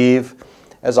perceive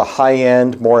as a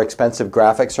high-end, more expensive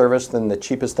graphic service than the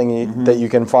cheapest thing that you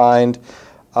can find.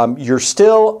 You're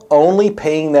still only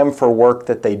paying them for work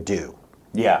that they do.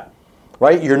 Yeah.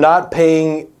 Right? You're not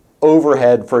paying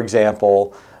overhead, for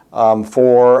example,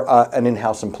 for an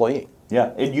in-house employee.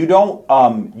 Yeah, and you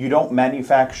don't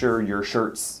manufacture your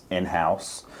shirts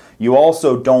in-house. You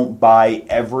also don't buy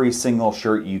every single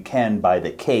shirt you can by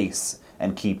the case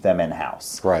and keep them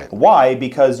in-house. Right. Why?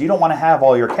 Because you don't want to have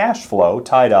all your cash flow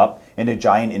tied up in a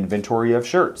giant inventory of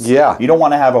shirts. Yeah. You don't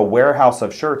want to have a warehouse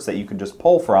of shirts that you can just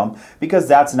pull from, because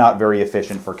that's not very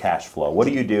efficient for cash flow. What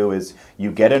do is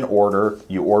you get an order,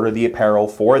 you order the apparel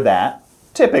for that,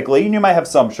 typically, and you might have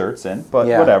some shirts in, but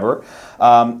whatever.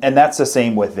 And that's the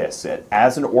same with this.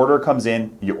 As an order comes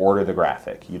in, you order the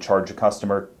graphic. You charge a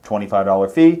customer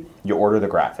 $25 fee, you order the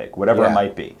graphic, whatever it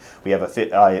might be. We have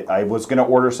I was going to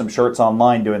order some shirts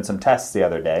online doing some tests the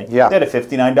other day. Yeah. They had a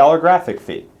 $59 graphic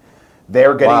fee.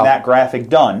 They're getting that graphic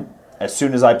done as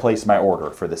soon as I place my order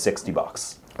for the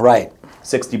 $60. Right.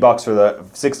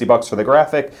 $60 for the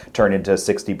graphic turned into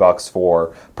 $60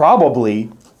 for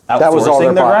probably outsourcing That was all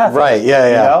the graphic. Right,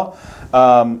 yeah.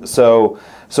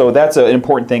 So that's an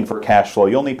important thing for cash flow.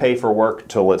 You only pay for work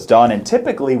till it's done, and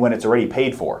typically when it's already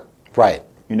paid for. Right.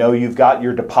 You've got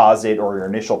your deposit or your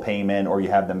initial payment, or you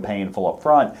have them paying full up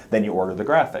front, then you order the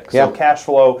graphic. So cash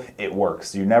flow, it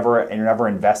works. You're never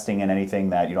investing in anything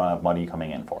that you don't have money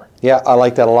coming in for. Yeah, I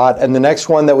like that a lot. And the next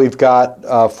one that we've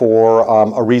got for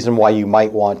a reason why you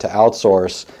might want to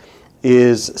outsource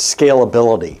is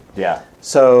scalability. Yeah.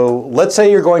 So let's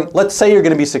say you're going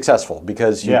to be successful,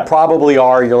 because you probably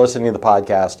are. You're listening to the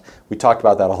podcast. We talked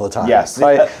about that all the time. Yes.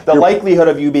 Right? The likelihood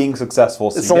of you being successful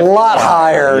is it's a lot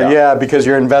higher, because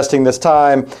you're investing this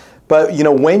time. But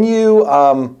when you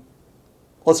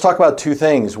let's talk about two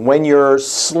things. When you're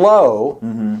slow,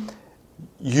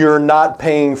 you're not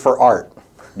paying for art.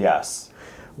 Yes.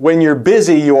 When you're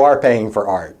busy, you are paying for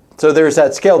art. So there's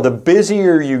that scale. The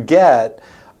busier you get,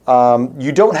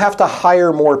 you don't have to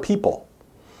hire more people.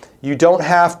 You don't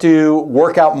have to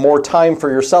work out more time for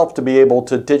yourself to be able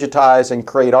to digitize and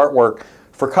create artwork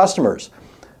for customers.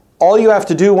 All you have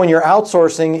to do when you're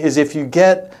outsourcing is, if you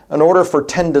get an order for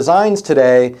 10 designs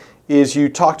today, is you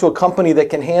talk to a company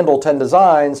that can handle 10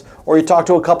 designs, or you talk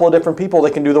to a couple of different people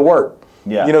that can do the work.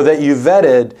 That you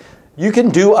vetted. You can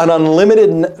do an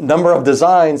unlimited number of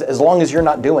designs as long as you're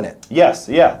not doing it. Yes,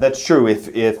 that's true.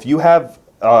 If you have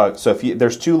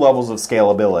there's two levels of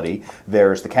scalability.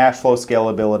 There's the cash flow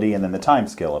scalability and then the time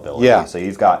scalability. Yeah. So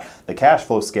you've got the cash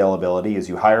flow scalability is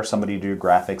you hire somebody to do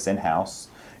graphics in-house.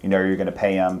 You're going to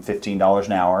pay them $15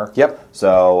 an hour. Yep.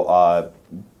 So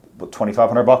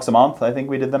 $2,500 a month. I think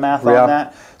we did the math on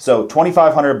that. So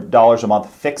 $2,500 a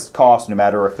month fixed cost, no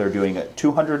matter if they're doing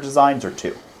 200 designs or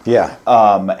 2. Yeah.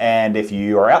 And if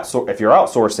you're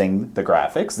outsourcing the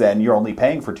graphics, then you're only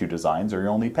paying for 2 designs, or you're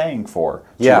only paying for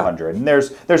 200. And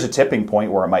there's a tipping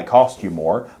point where it might cost you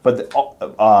more, but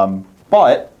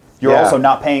you're also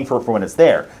not paying for it for when it's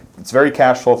there. It's very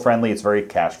cash flow friendly. It's very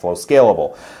cash flow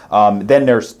scalable. Then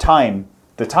there's time.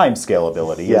 The time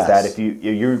scalability is that if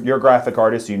you're a graphic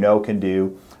artist, can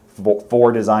do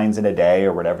 4 designs in a day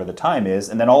or whatever the time is,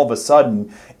 and then all of a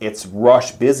sudden it's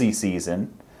rush busy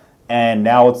season. And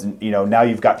now now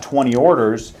you've got 20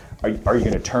 orders. Are you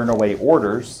going to turn away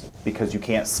orders because you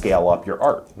can't scale up your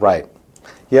art? Right.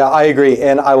 Yeah, I agree.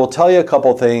 And I will tell you a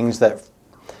couple things that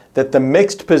the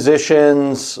mixed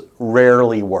positions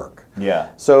rarely work. Yeah.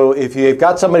 So if you've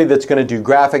got somebody that's going to do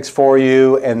graphics for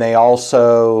you, and they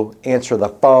also answer the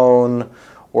phone,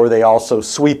 or they also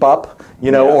sweep up,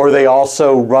 or they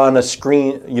also run a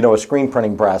screen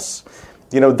printing press,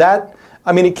 that.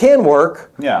 I mean, it can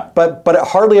work, but it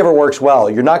hardly ever works well.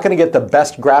 You're not going to get the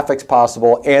best graphics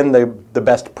possible and the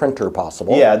best printer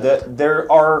possible. Yeah,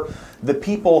 there are the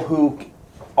people who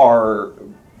are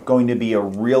going to be a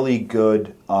really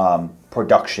good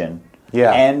production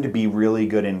and be really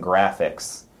good in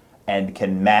graphics and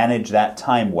can manage that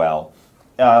time well.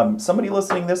 Somebody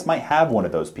listening to this might have one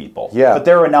of those people. Yeah. But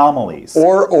they're anomalies.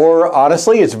 Or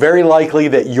honestly, it's very likely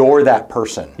that you're that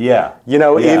person. Yeah.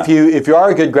 If you are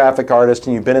a good graphic artist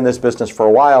and you've been in this business for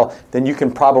a while, then you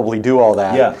can probably do all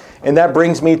that. Yeah. And that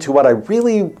brings me to what I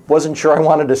really wasn't sure I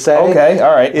wanted to say. Okay,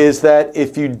 all right. Is that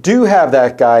if you do have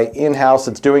that guy in-house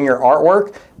that's doing your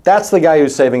artwork, that's the guy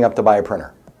who's saving up to buy a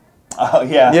printer. Oh,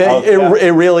 yeah.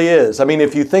 It really is. I mean,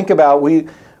 if you think about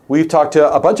We've talked to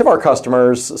a bunch of our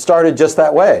customers, started just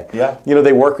that way. Yeah.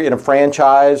 They work in a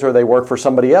franchise or they work for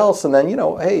somebody else, and then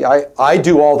hey, I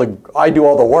do all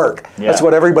the work. Yeah. That's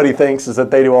what everybody thinks, is that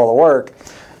they do all the work.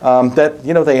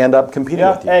 They end up competing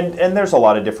with you. And there's a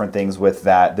lot of different things with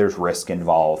that. There's risk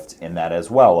involved in that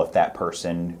as well. If that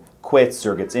person quits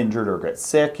or gets injured or gets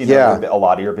sick, a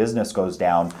lot of your business goes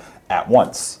down at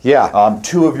once. Yeah.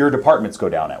 2 of your departments go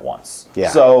down at once. Yeah.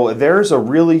 So there's a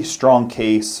really strong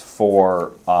case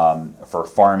for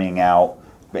farming out,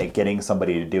 getting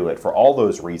somebody to do it for all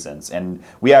those reasons. And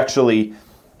we actually,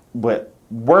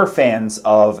 we're fans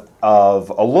of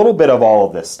a little bit of all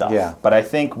of this stuff. Yeah. But I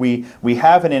think we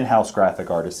have an in-house graphic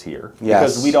artist here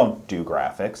because we don't do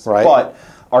graphics. Right. But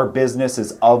our business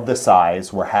is of the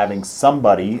size where having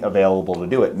somebody available to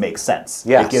do it makes sense.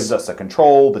 Yes. It gives us the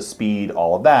control, the speed,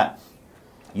 all of that.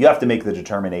 You have to make the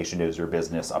determination, is your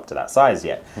business up to that size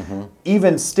yet? Mm-hmm.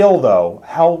 Even still, though,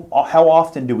 how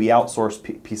often do we outsource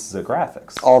pieces of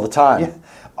graphics? All the time. Yeah.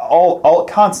 All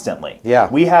constantly. Yeah.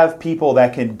 We have people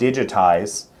that can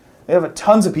digitize. We have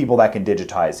tons of people that can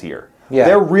digitize here. Yeah.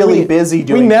 They're really busy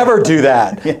doing... We never do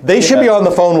that. They should be on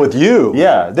the phone with you.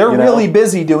 Yeah, they're really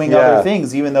busy doing other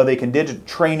things, even though they can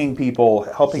training people,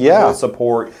 helping people with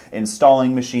support,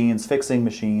 installing machines, fixing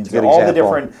machines, all the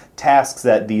different tasks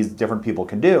that these different people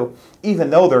can do, even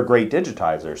though they're great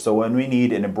digitizers. So when we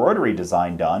need an embroidery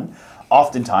design done,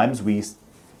 oftentimes we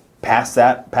pass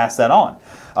that on.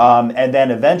 And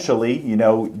then eventually,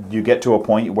 you get to a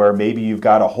point where maybe you've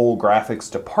got a whole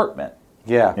graphics department.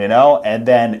 Yeah. And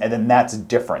then that's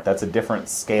different. That's a different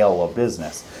scale of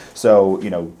business. So,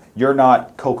 you're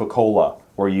not Coca-Cola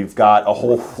where you've got a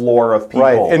whole floor of people.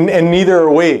 Right, and neither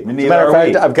are we. As a matter of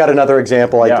fact, I've got another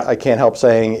example I can't help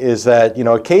saying is that,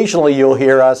 occasionally you'll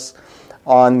hear us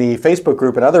on the Facebook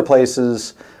group and other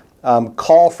places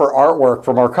call for artwork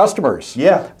from our customers.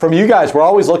 Yeah. From you guys. We're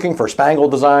always looking for spangle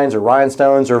designs or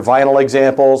rhinestones or vinyl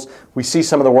examples. We see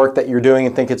some of the work that you're doing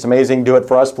and think it's amazing. Do it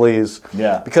for us, please.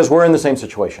 Yeah. Because we're in the same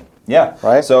situation. Yeah.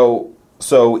 Right? So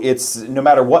it's no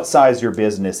matter what size your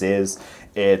business is,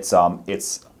 it's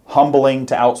humbling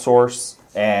to outsource.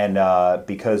 And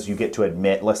because you get to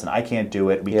admit, listen, I can't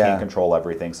do it. We can't control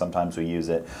everything. Sometimes we use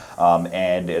it,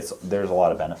 and there's a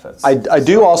lot of benefits. I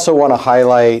do also want to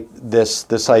highlight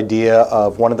this idea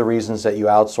of one of the reasons that you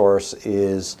outsource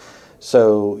is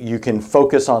so you can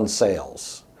focus on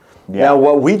sales. Yeah. Now,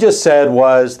 what we just said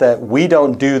was that we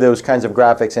don't do those kinds of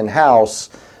graphics in-house,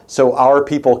 so our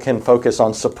people can focus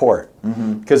on support,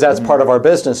 because that's part of our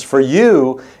business. For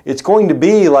you, it's going to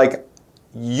be like,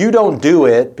 you don't do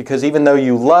it because even though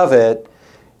you love it,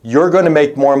 you're going to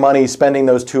make more money spending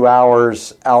those 2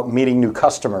 hours out meeting new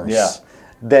customers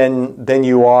than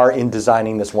you are in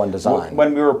designing this one design.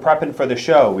 When we were prepping for the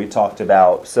show, we talked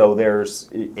about, so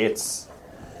it's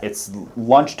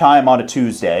lunchtime on a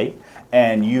Tuesday,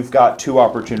 and you've got 2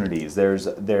 opportunities. There's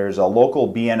a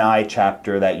local BNI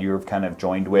chapter that you've kind of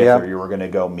joined with, or you were going to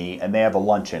go meet, and they have a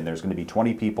luncheon. There's going to be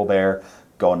 20 people there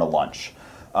going to lunch.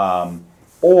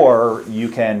 or you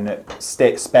can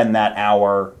spend that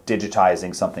hour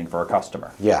digitizing something for a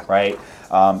customer. Yeah. Right.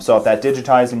 So if that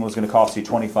digitizing was going to cost you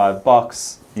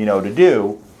 $25, to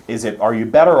do, are you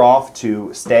better off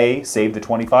to save the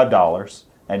 $25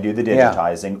 and do the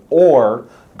digitizing, or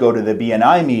go to the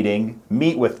BNI meeting,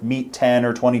 meet 10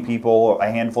 or 20 people, a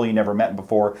handful you never met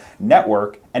before,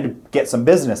 network, and get some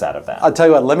business out of that? I'll tell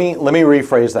you what. Let me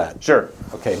rephrase that. Sure.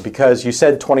 Okay, because you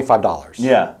said $25.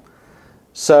 Yeah.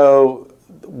 So,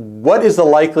 what is the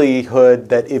likelihood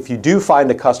that if you do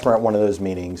find a customer at one of those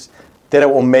meetings, that it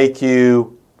will make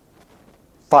you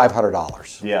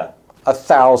 $500? Yeah.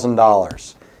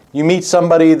 $1,000. You meet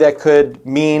somebody that could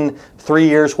mean 3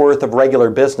 years worth of regular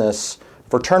business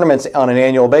for tournaments on an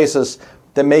annual basis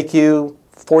that make you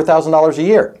 $4,000 a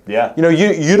year. Yeah.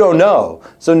 You don't know.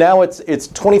 So now it's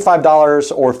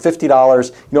 $25 or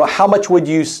 $50. How much would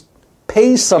you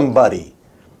pay somebody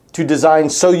to design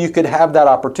so you could have that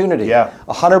opportunity? Yeah.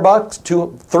 $100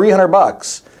 to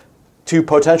 $300 to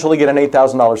potentially get an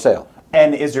 $8,000 sale.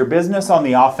 And is your business on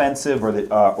the offensive or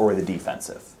the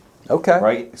defensive? Okay.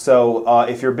 Right. So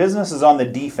if your business is on the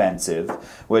defensive,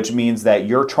 which means that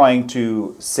you're trying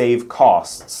to save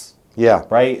costs, yeah,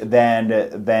 right, then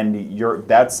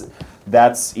that's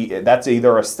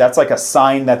like a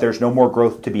sign that there's no more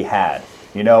growth to be had,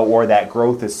 or that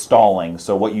growth is stalling.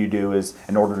 So what you do is,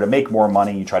 in order to make more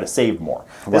money, you try to save more.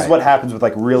 This is what happens with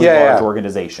like really large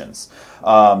organizations.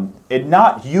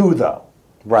 Not you though.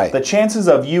 Right. The chances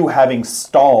of you having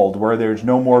stalled where there's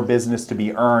no more business to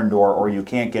be earned or you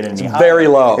can't get any higher very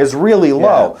low. Is really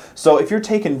low. So if you're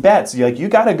taking bets, you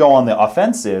got to go on the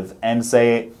offensive and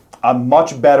say, I'm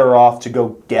much better off to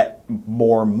go get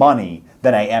more money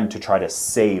than I am to try to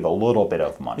save a little bit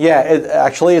of money. Yeah,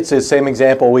 it's the same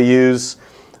example we use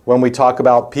when we talk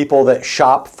about people that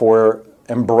shop for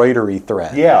embroidery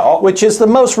thread. Yeah, which is the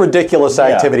most ridiculous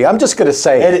activity. I'm just going to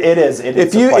say it is.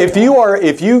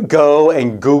 If you go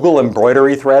and Google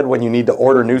embroidery thread when you need to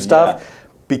order new stuff,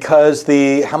 because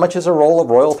how much is a roll of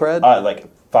royal thread? Like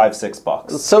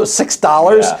 $5-6. So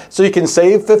 $6, so you can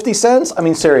save 50 cents. I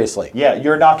mean, seriously. Yeah,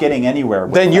 you're not getting anywhere.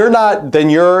 Then you're not. Then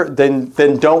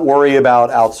don't worry about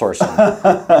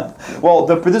outsourcing. Well,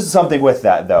 this is something with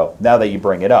that though. Now that you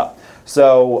bring it up.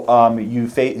 So you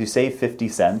save 50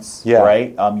 cents, right?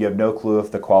 You have no clue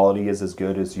if the quality is as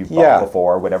good as you've bought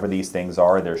before, whatever these things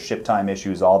are. There's ship time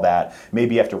issues, all that.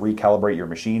 Maybe you have to recalibrate your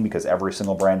machine because every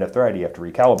single brand of thread you have to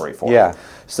recalibrate for. Yeah.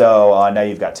 So now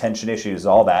you've got tension issues,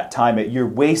 all that time. You're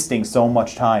wasting so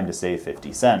much time to save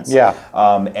 50 cents. Yeah.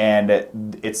 And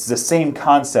it's the same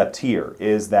concept here,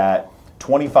 is that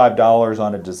 $25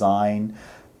 on a design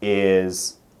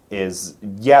is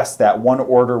yes, that one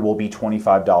order will be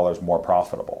 $25 more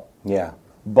profitable. Yeah.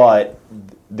 But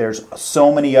there's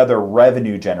so many other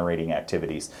revenue generating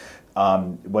activities.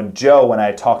 When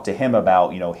I talked to him about,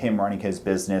 him running his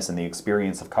business and the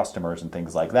experience of customers and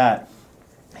things like that,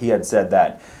 he said,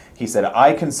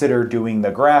 I consider doing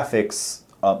the graphics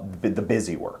the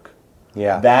busy work.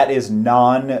 Yeah. That is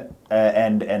and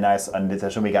that's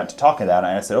when we got to talking about it,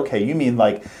 and I said, okay, you mean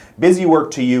like busy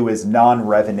work to you is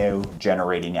non-revenue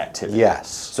generating activity. Yes.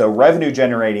 So revenue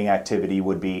generating activity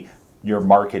would be your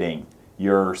marketing,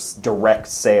 your direct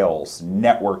sales,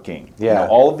 networking. Yeah.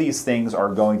 All of these things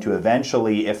are going to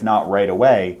eventually, if not right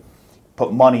away,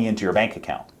 put money into your bank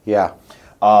account. Yeah.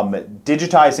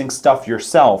 Digitizing stuff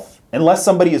yourself, unless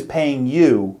somebody is paying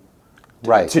you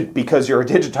because you're a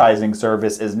digitizing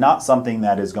service, is not something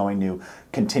that is going to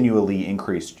continually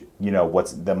increase,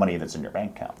 what's the money that's in your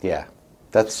bank account. Yeah,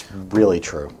 that's really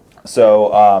true.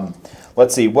 So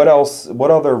let's see, what else? What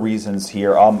other reasons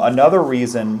here? Another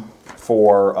reason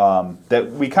for that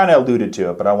we kind of alluded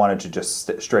to it, but I wanted to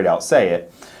just straight out say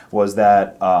it, was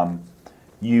that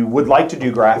you would like to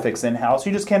do graphics in-house,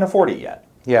 you just can't afford it yet.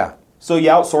 Yeah. So you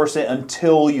outsource it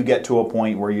until you get to a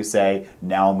point where you say,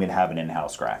 now I'm going to have an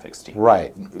in-house graphics team.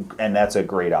 Right. And that's a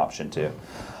great option too.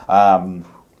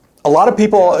 A lot of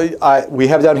people, we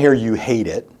have down here, you hate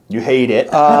it. You hate it.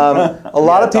 A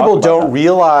lot of people don't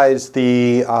realize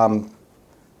the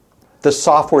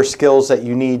software skills that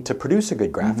you need to produce a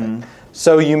good graphic. Mm-hmm.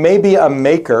 So you may be a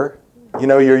maker,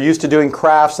 you're used to doing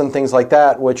crafts and things like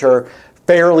that, which are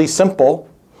fairly simple.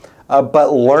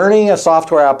 But learning a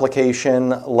software application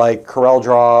like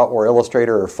CorelDRAW or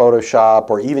Illustrator or Photoshop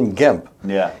or even GIMP,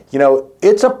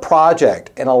 it's a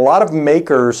project, and a lot of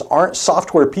makers aren't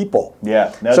software people.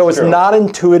 Yeah, that's so it's true. not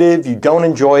intuitive. You don't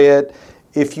enjoy it.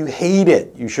 If you hate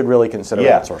it, you should really consider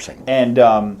outsourcing. And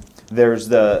there's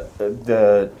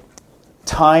the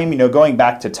time, going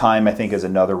back to time, I think is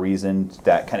another reason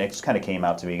that kind of came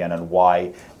out to me again on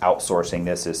why outsourcing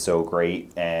this is so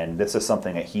great. And this is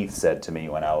something that Heath said to me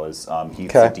when I was,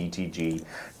 Heath's a DTG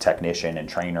technician and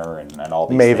trainer and all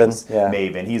these things.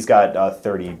 Maven. He's got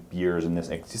 30 years in this,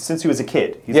 since he was a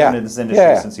kid. He's been in this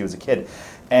industry since he was a kid.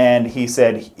 And he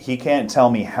said he can't tell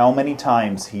me how many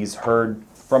times he's heard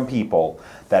from people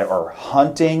that are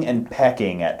hunting and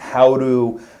pecking at how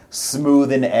to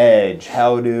smooth an edge,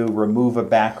 how to remove a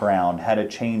background, how to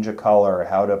change a color,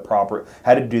 how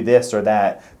to do this or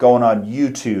that, going on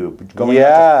YouTube, going into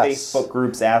Facebook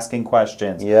groups, asking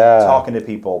questions, talking to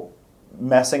people,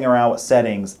 messing around with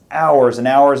settings, hours and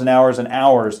hours and hours and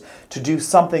hours to do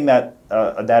something that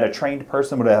a trained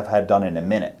person would have had done in a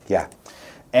minute. Yeah.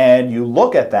 And you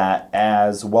look at that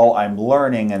as, well, I'm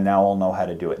learning and now I'll know how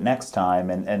to do it next time.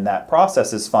 And that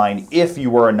process is fine if you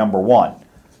were a number one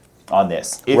on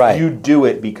this. If you do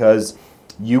it because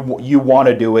you want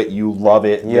to do it, you love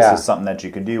it, this is something that you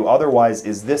can do. Otherwise,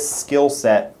 is this skill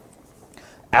set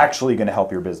actually going to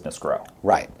help your business grow?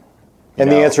 Right. And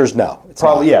the answer is no. It's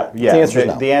probably not. The answer is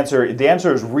no. The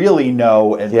answer is really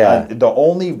no. And the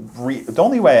only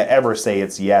way I ever say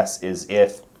it's yes is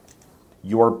if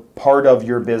your part of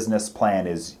your business plan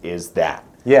is that.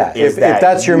 Yeah, if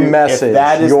that's your message, if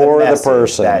that is you're the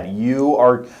person. That you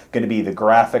are going to be the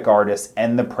graphic artist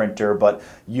and the printer, but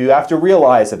you have to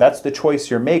realize that that's the choice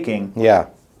you're making. Yeah.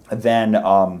 Then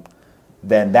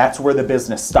that's where the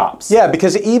business stops. Yeah,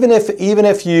 because even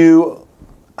if you,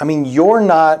 you're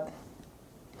not,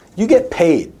 you get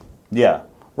paid. Yeah.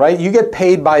 Right? You get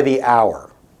paid by the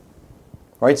hour.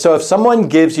 Right? So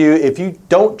if you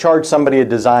don't charge somebody a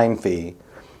design fee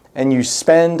and you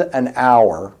spend an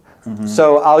hour,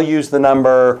 so I'll use the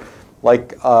number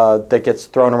that gets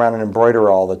thrown around in embroidery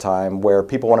all the time where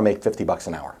people want to make $50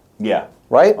 an hour. Yeah.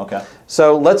 Right? Okay.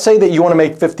 So let's say that you want to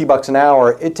make $50 an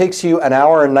hour. It takes you an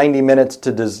hour and 90 minutes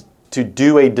to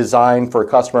do a design for a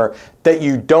customer that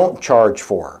you don't charge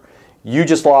for. You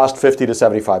just lost $50 to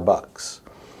 $75.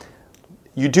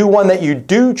 You do one that you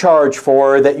do charge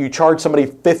for, that you charge somebody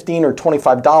 $15 or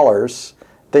 $25,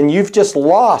 then you've just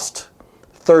lost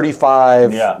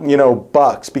 $35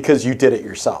 bucks because you did it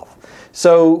yourself.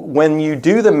 So when you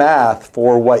do the math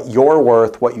for what you're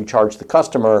worth, what you charge the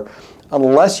customer,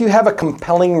 unless you have a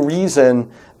compelling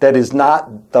reason that is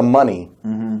not the money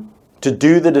to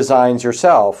do the designs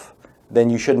yourself, then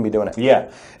you shouldn't be doing it.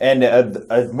 Yeah, and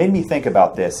it made me think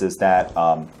about this is that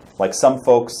some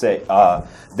folks say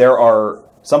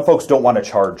some folks don't want to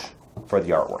charge for the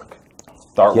artwork.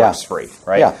 The artwork's free,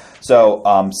 right? Yeah.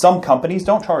 So some companies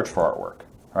don't charge for artwork.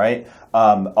 Right,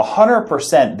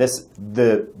 100%.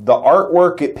 The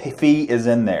artwork fee is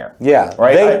in there. Yeah,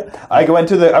 right. I went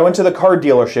to the car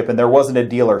dealership and there wasn't a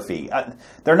dealer fee.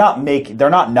 They're not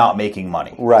making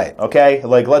money. Right. Okay.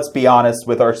 Let's be honest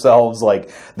with ourselves.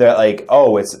 They're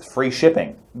it's free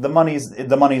shipping. The money's in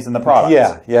the product.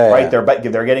 Yeah. Right. Yeah.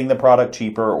 They're getting the product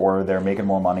cheaper, or they're making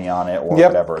more money on it, or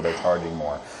whatever. They're charging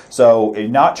more. So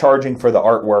not charging for the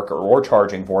artwork or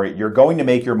charging for it, you're going to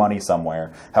make your money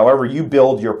somewhere. However you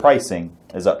build your pricing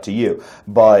is up to you.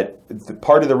 But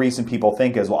part of the reason people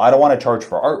think is, well, I don't want to charge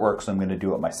for artwork, so I'm going to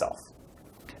do it myself.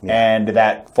 Yeah. And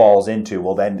that falls into,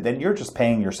 well, then you're just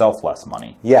paying yourself less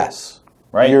money. Yes.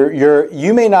 Right?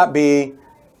 You may not be,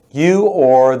 you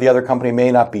or the other company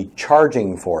may not be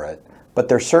charging for it, but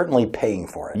they're certainly paying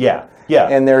for it. Yeah. Yeah.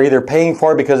 And they're either paying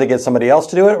for it because they get somebody else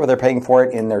to do it, or they're paying for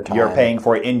it in their time. You're paying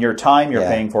for it in your time, you're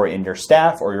paying for it in your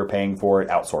staff, or you're paying for it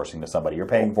outsourcing to somebody. You're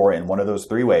paying for it in one of those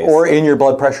three ways. Or in your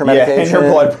blood pressure medication. Yeah, in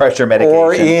your blood pressure medication.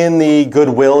 Or in the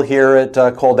goodwill here at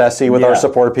Coldesi with our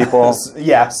support people.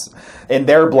 Yes, in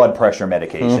their blood pressure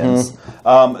medications.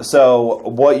 So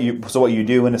what you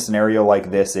do in a scenario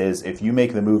like this is, if you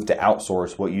make the move to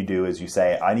outsource, what you do is you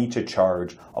say, I need to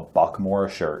charge $1 more a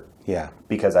shirt. Yeah.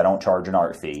 Because I don't charge an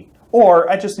art fee. Or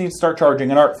I just need to start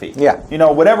charging an art fee. Yeah.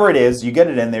 Whatever it is, you get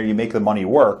it in there, you make the money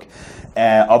work.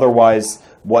 Otherwise,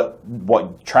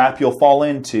 what trap you'll fall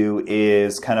into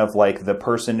is kind of like the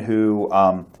person who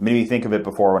made me think of it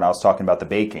before when I was talking about the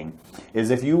baking. Is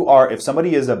if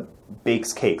somebody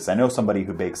bakes cakes. I know somebody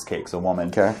who bakes cakes, a woman.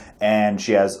 Okay. And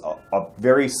she has a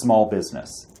very small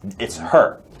business. It's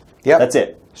her. Yeah. That's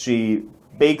it. She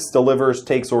bakes, delivers,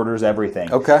 takes orders,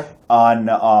 everything. Okay.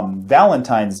 On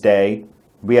Valentine's Day,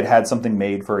 we had something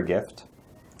made for a gift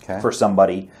for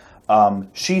somebody.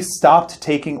 She stopped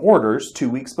taking orders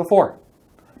 2 weeks before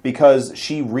because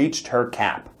she reached her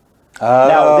cap.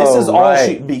 Now, this is all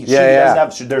she Yeah.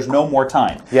 doesn't have. There's no more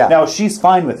time. Yeah. Now, she's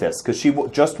fine with this because she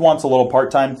just wants a little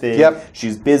part-time thing. Yep.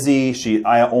 She's busy.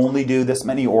 I only do this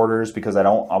many orders because I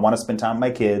want to spend time with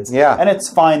my kids. Yeah. And it's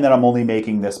fine that I'm only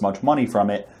making this much money from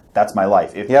it. That's my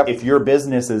life. If your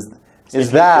business is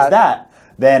that,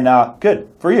 then good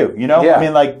for you. You know, Yeah. I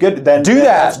mean, like, good. Then Do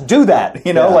that. Do that.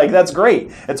 You know, Yeah. like, that's great.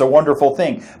 It's a wonderful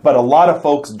thing. But a lot of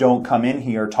folks don't come in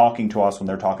here talking to us when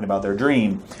they're talking about their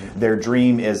dream. Their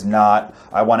dream is not,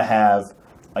 I want to have,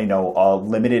 a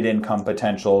limited income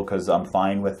potential because I'm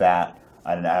fine with that,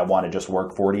 and I want to just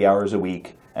work 40 hours a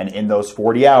week. And in those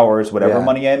 40 hours, whatever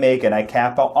money I make and I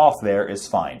cap off there is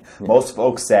fine. Most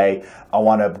folks say, I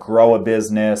want to grow a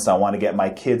business. I want to get my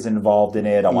kids involved in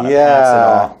it. I want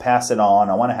to pass it on.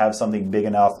 I want to have something big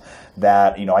enough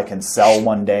that I can sell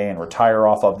one day and retire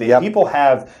off of. People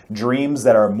have dreams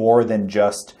that are more than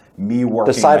just me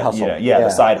working. The side hustle. The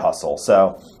side hustle.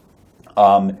 So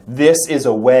this is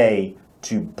a way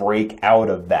to break out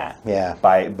of that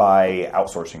by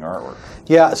outsourcing artwork.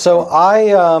 Yeah, so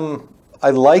I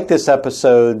like this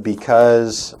episode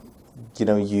because,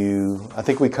 I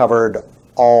think we covered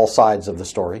all sides of the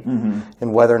story,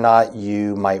 and whether or not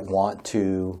you might want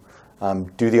to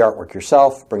do the artwork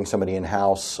yourself, bring somebody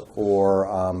in-house, or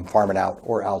farm it out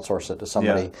or outsource it to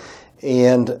somebody.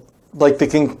 Yeah. And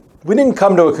we didn't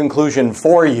come to a conclusion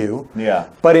for you,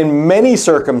 but in many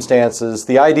circumstances,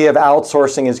 the idea of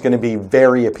outsourcing is going to be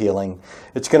very appealing.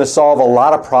 It's going to solve a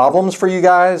lot of problems for you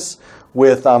guys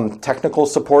with technical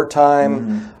support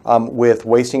time, with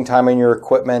wasting time on your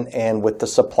equipment, and with the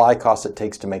supply costs it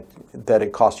takes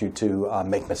it costs you to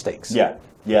make mistakes. Yeah,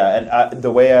 and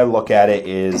the way I look at it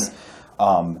is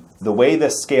the way the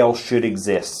scale should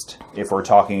exist. If we're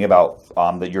talking about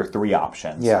your three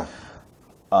options,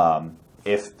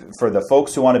 if for the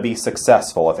folks who want to be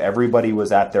successful, if everybody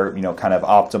was at their kind of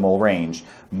optimal range,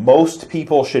 most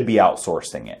people should be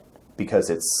outsourcing it because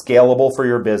it's scalable for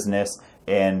your business.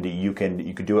 And you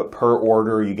could do it per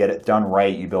order. You get it done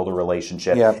right. You build a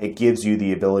relationship. Yep. It gives you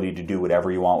the ability to do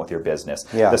whatever you want with your business.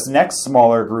 Yeah. This next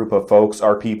smaller group of folks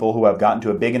are people who have gotten to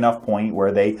a big enough point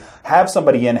where they have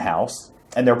somebody in-house,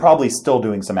 and they're probably still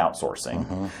doing some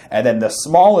outsourcing. And then the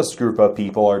smallest group of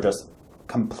people are just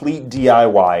complete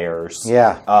DIYers.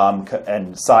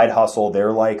 And side hustle.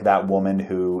 They're like that woman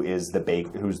who's the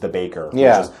baker.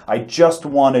 Yeah. I just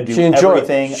want to do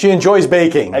everything. She enjoys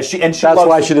baking. That's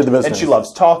why she did the business. And she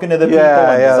loves talking to the people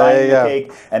and designing the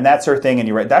cake. And that's her thing. And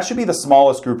you're right. That should be the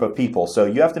smallest group of people. So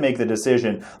you have to make the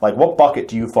decision, like, what bucket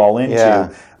do you fall into?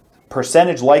 Yeah.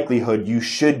 Percentage likelihood, you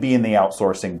should be in the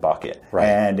outsourcing bucket. Right.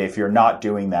 And if you're not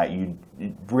doing that, you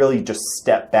really just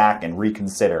step back and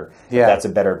reconsider if that's a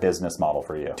better business model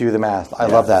for you. Do the math. I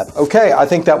love that. Okay, I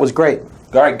think that was great.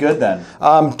 All right, good then.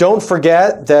 Don't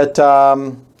forget that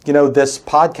this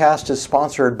podcast is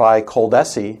sponsored by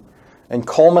Coldesi, and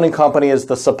Coleman & Company is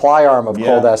the supply arm of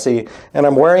Coldesi, and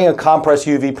I'm wearing a Compress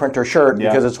UV printer shirt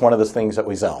because it's one of the things that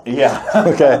we sell. Yeah.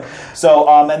 Okay. So,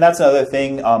 and that's another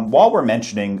thing. While we're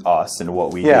mentioning us and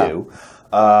what we do,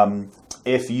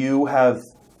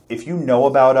 if you know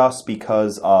about us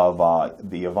because of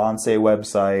the Avance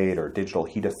website or Digital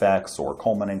Heat Effects or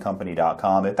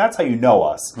ColemanandCompany.com, if that's how you know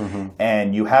us,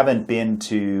 and you haven't been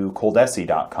to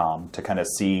Coldesi.com to kind of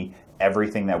see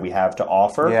everything that we have to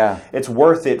offer, it's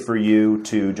worth it for you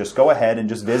to just go ahead and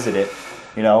just visit it.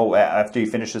 After you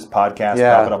finish this podcast,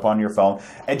 pop it up on your phone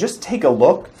and just take a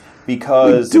look,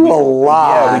 because we do a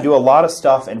lot. Yeah, we do a lot of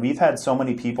stuff, and we've had so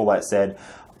many people that said,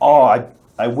 "Oh,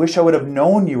 I wish I would have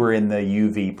known you were in the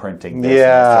UV printing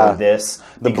business or this,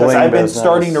 because I've been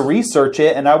starting to research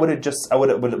it, and I wouldn't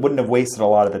have wasted a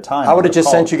lot of the time. I would have just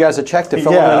sent you guys a check to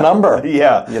fill in a number.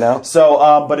 Yeah.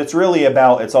 So, but it's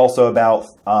also about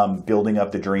building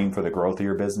up the dream for the growth of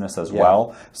your business as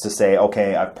well. It's to say,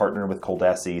 okay, I've partnered with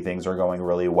Coldesi, things are going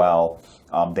really well.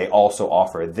 They also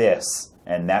offer this.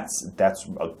 And that's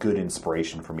a good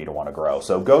inspiration for me to want to grow.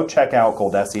 So go check out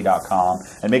Coldesi.com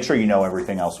and make sure you know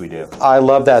everything else we do. I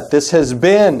love that. This has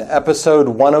been episode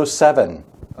 107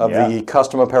 of the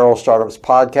Custom Apparel Startups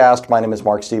podcast. My name is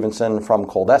Mark Stevenson from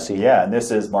Coldesi. Yeah, and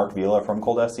this is Mark Vila from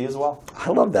Coldesi as well.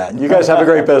 I love that. You guys have a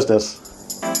great business.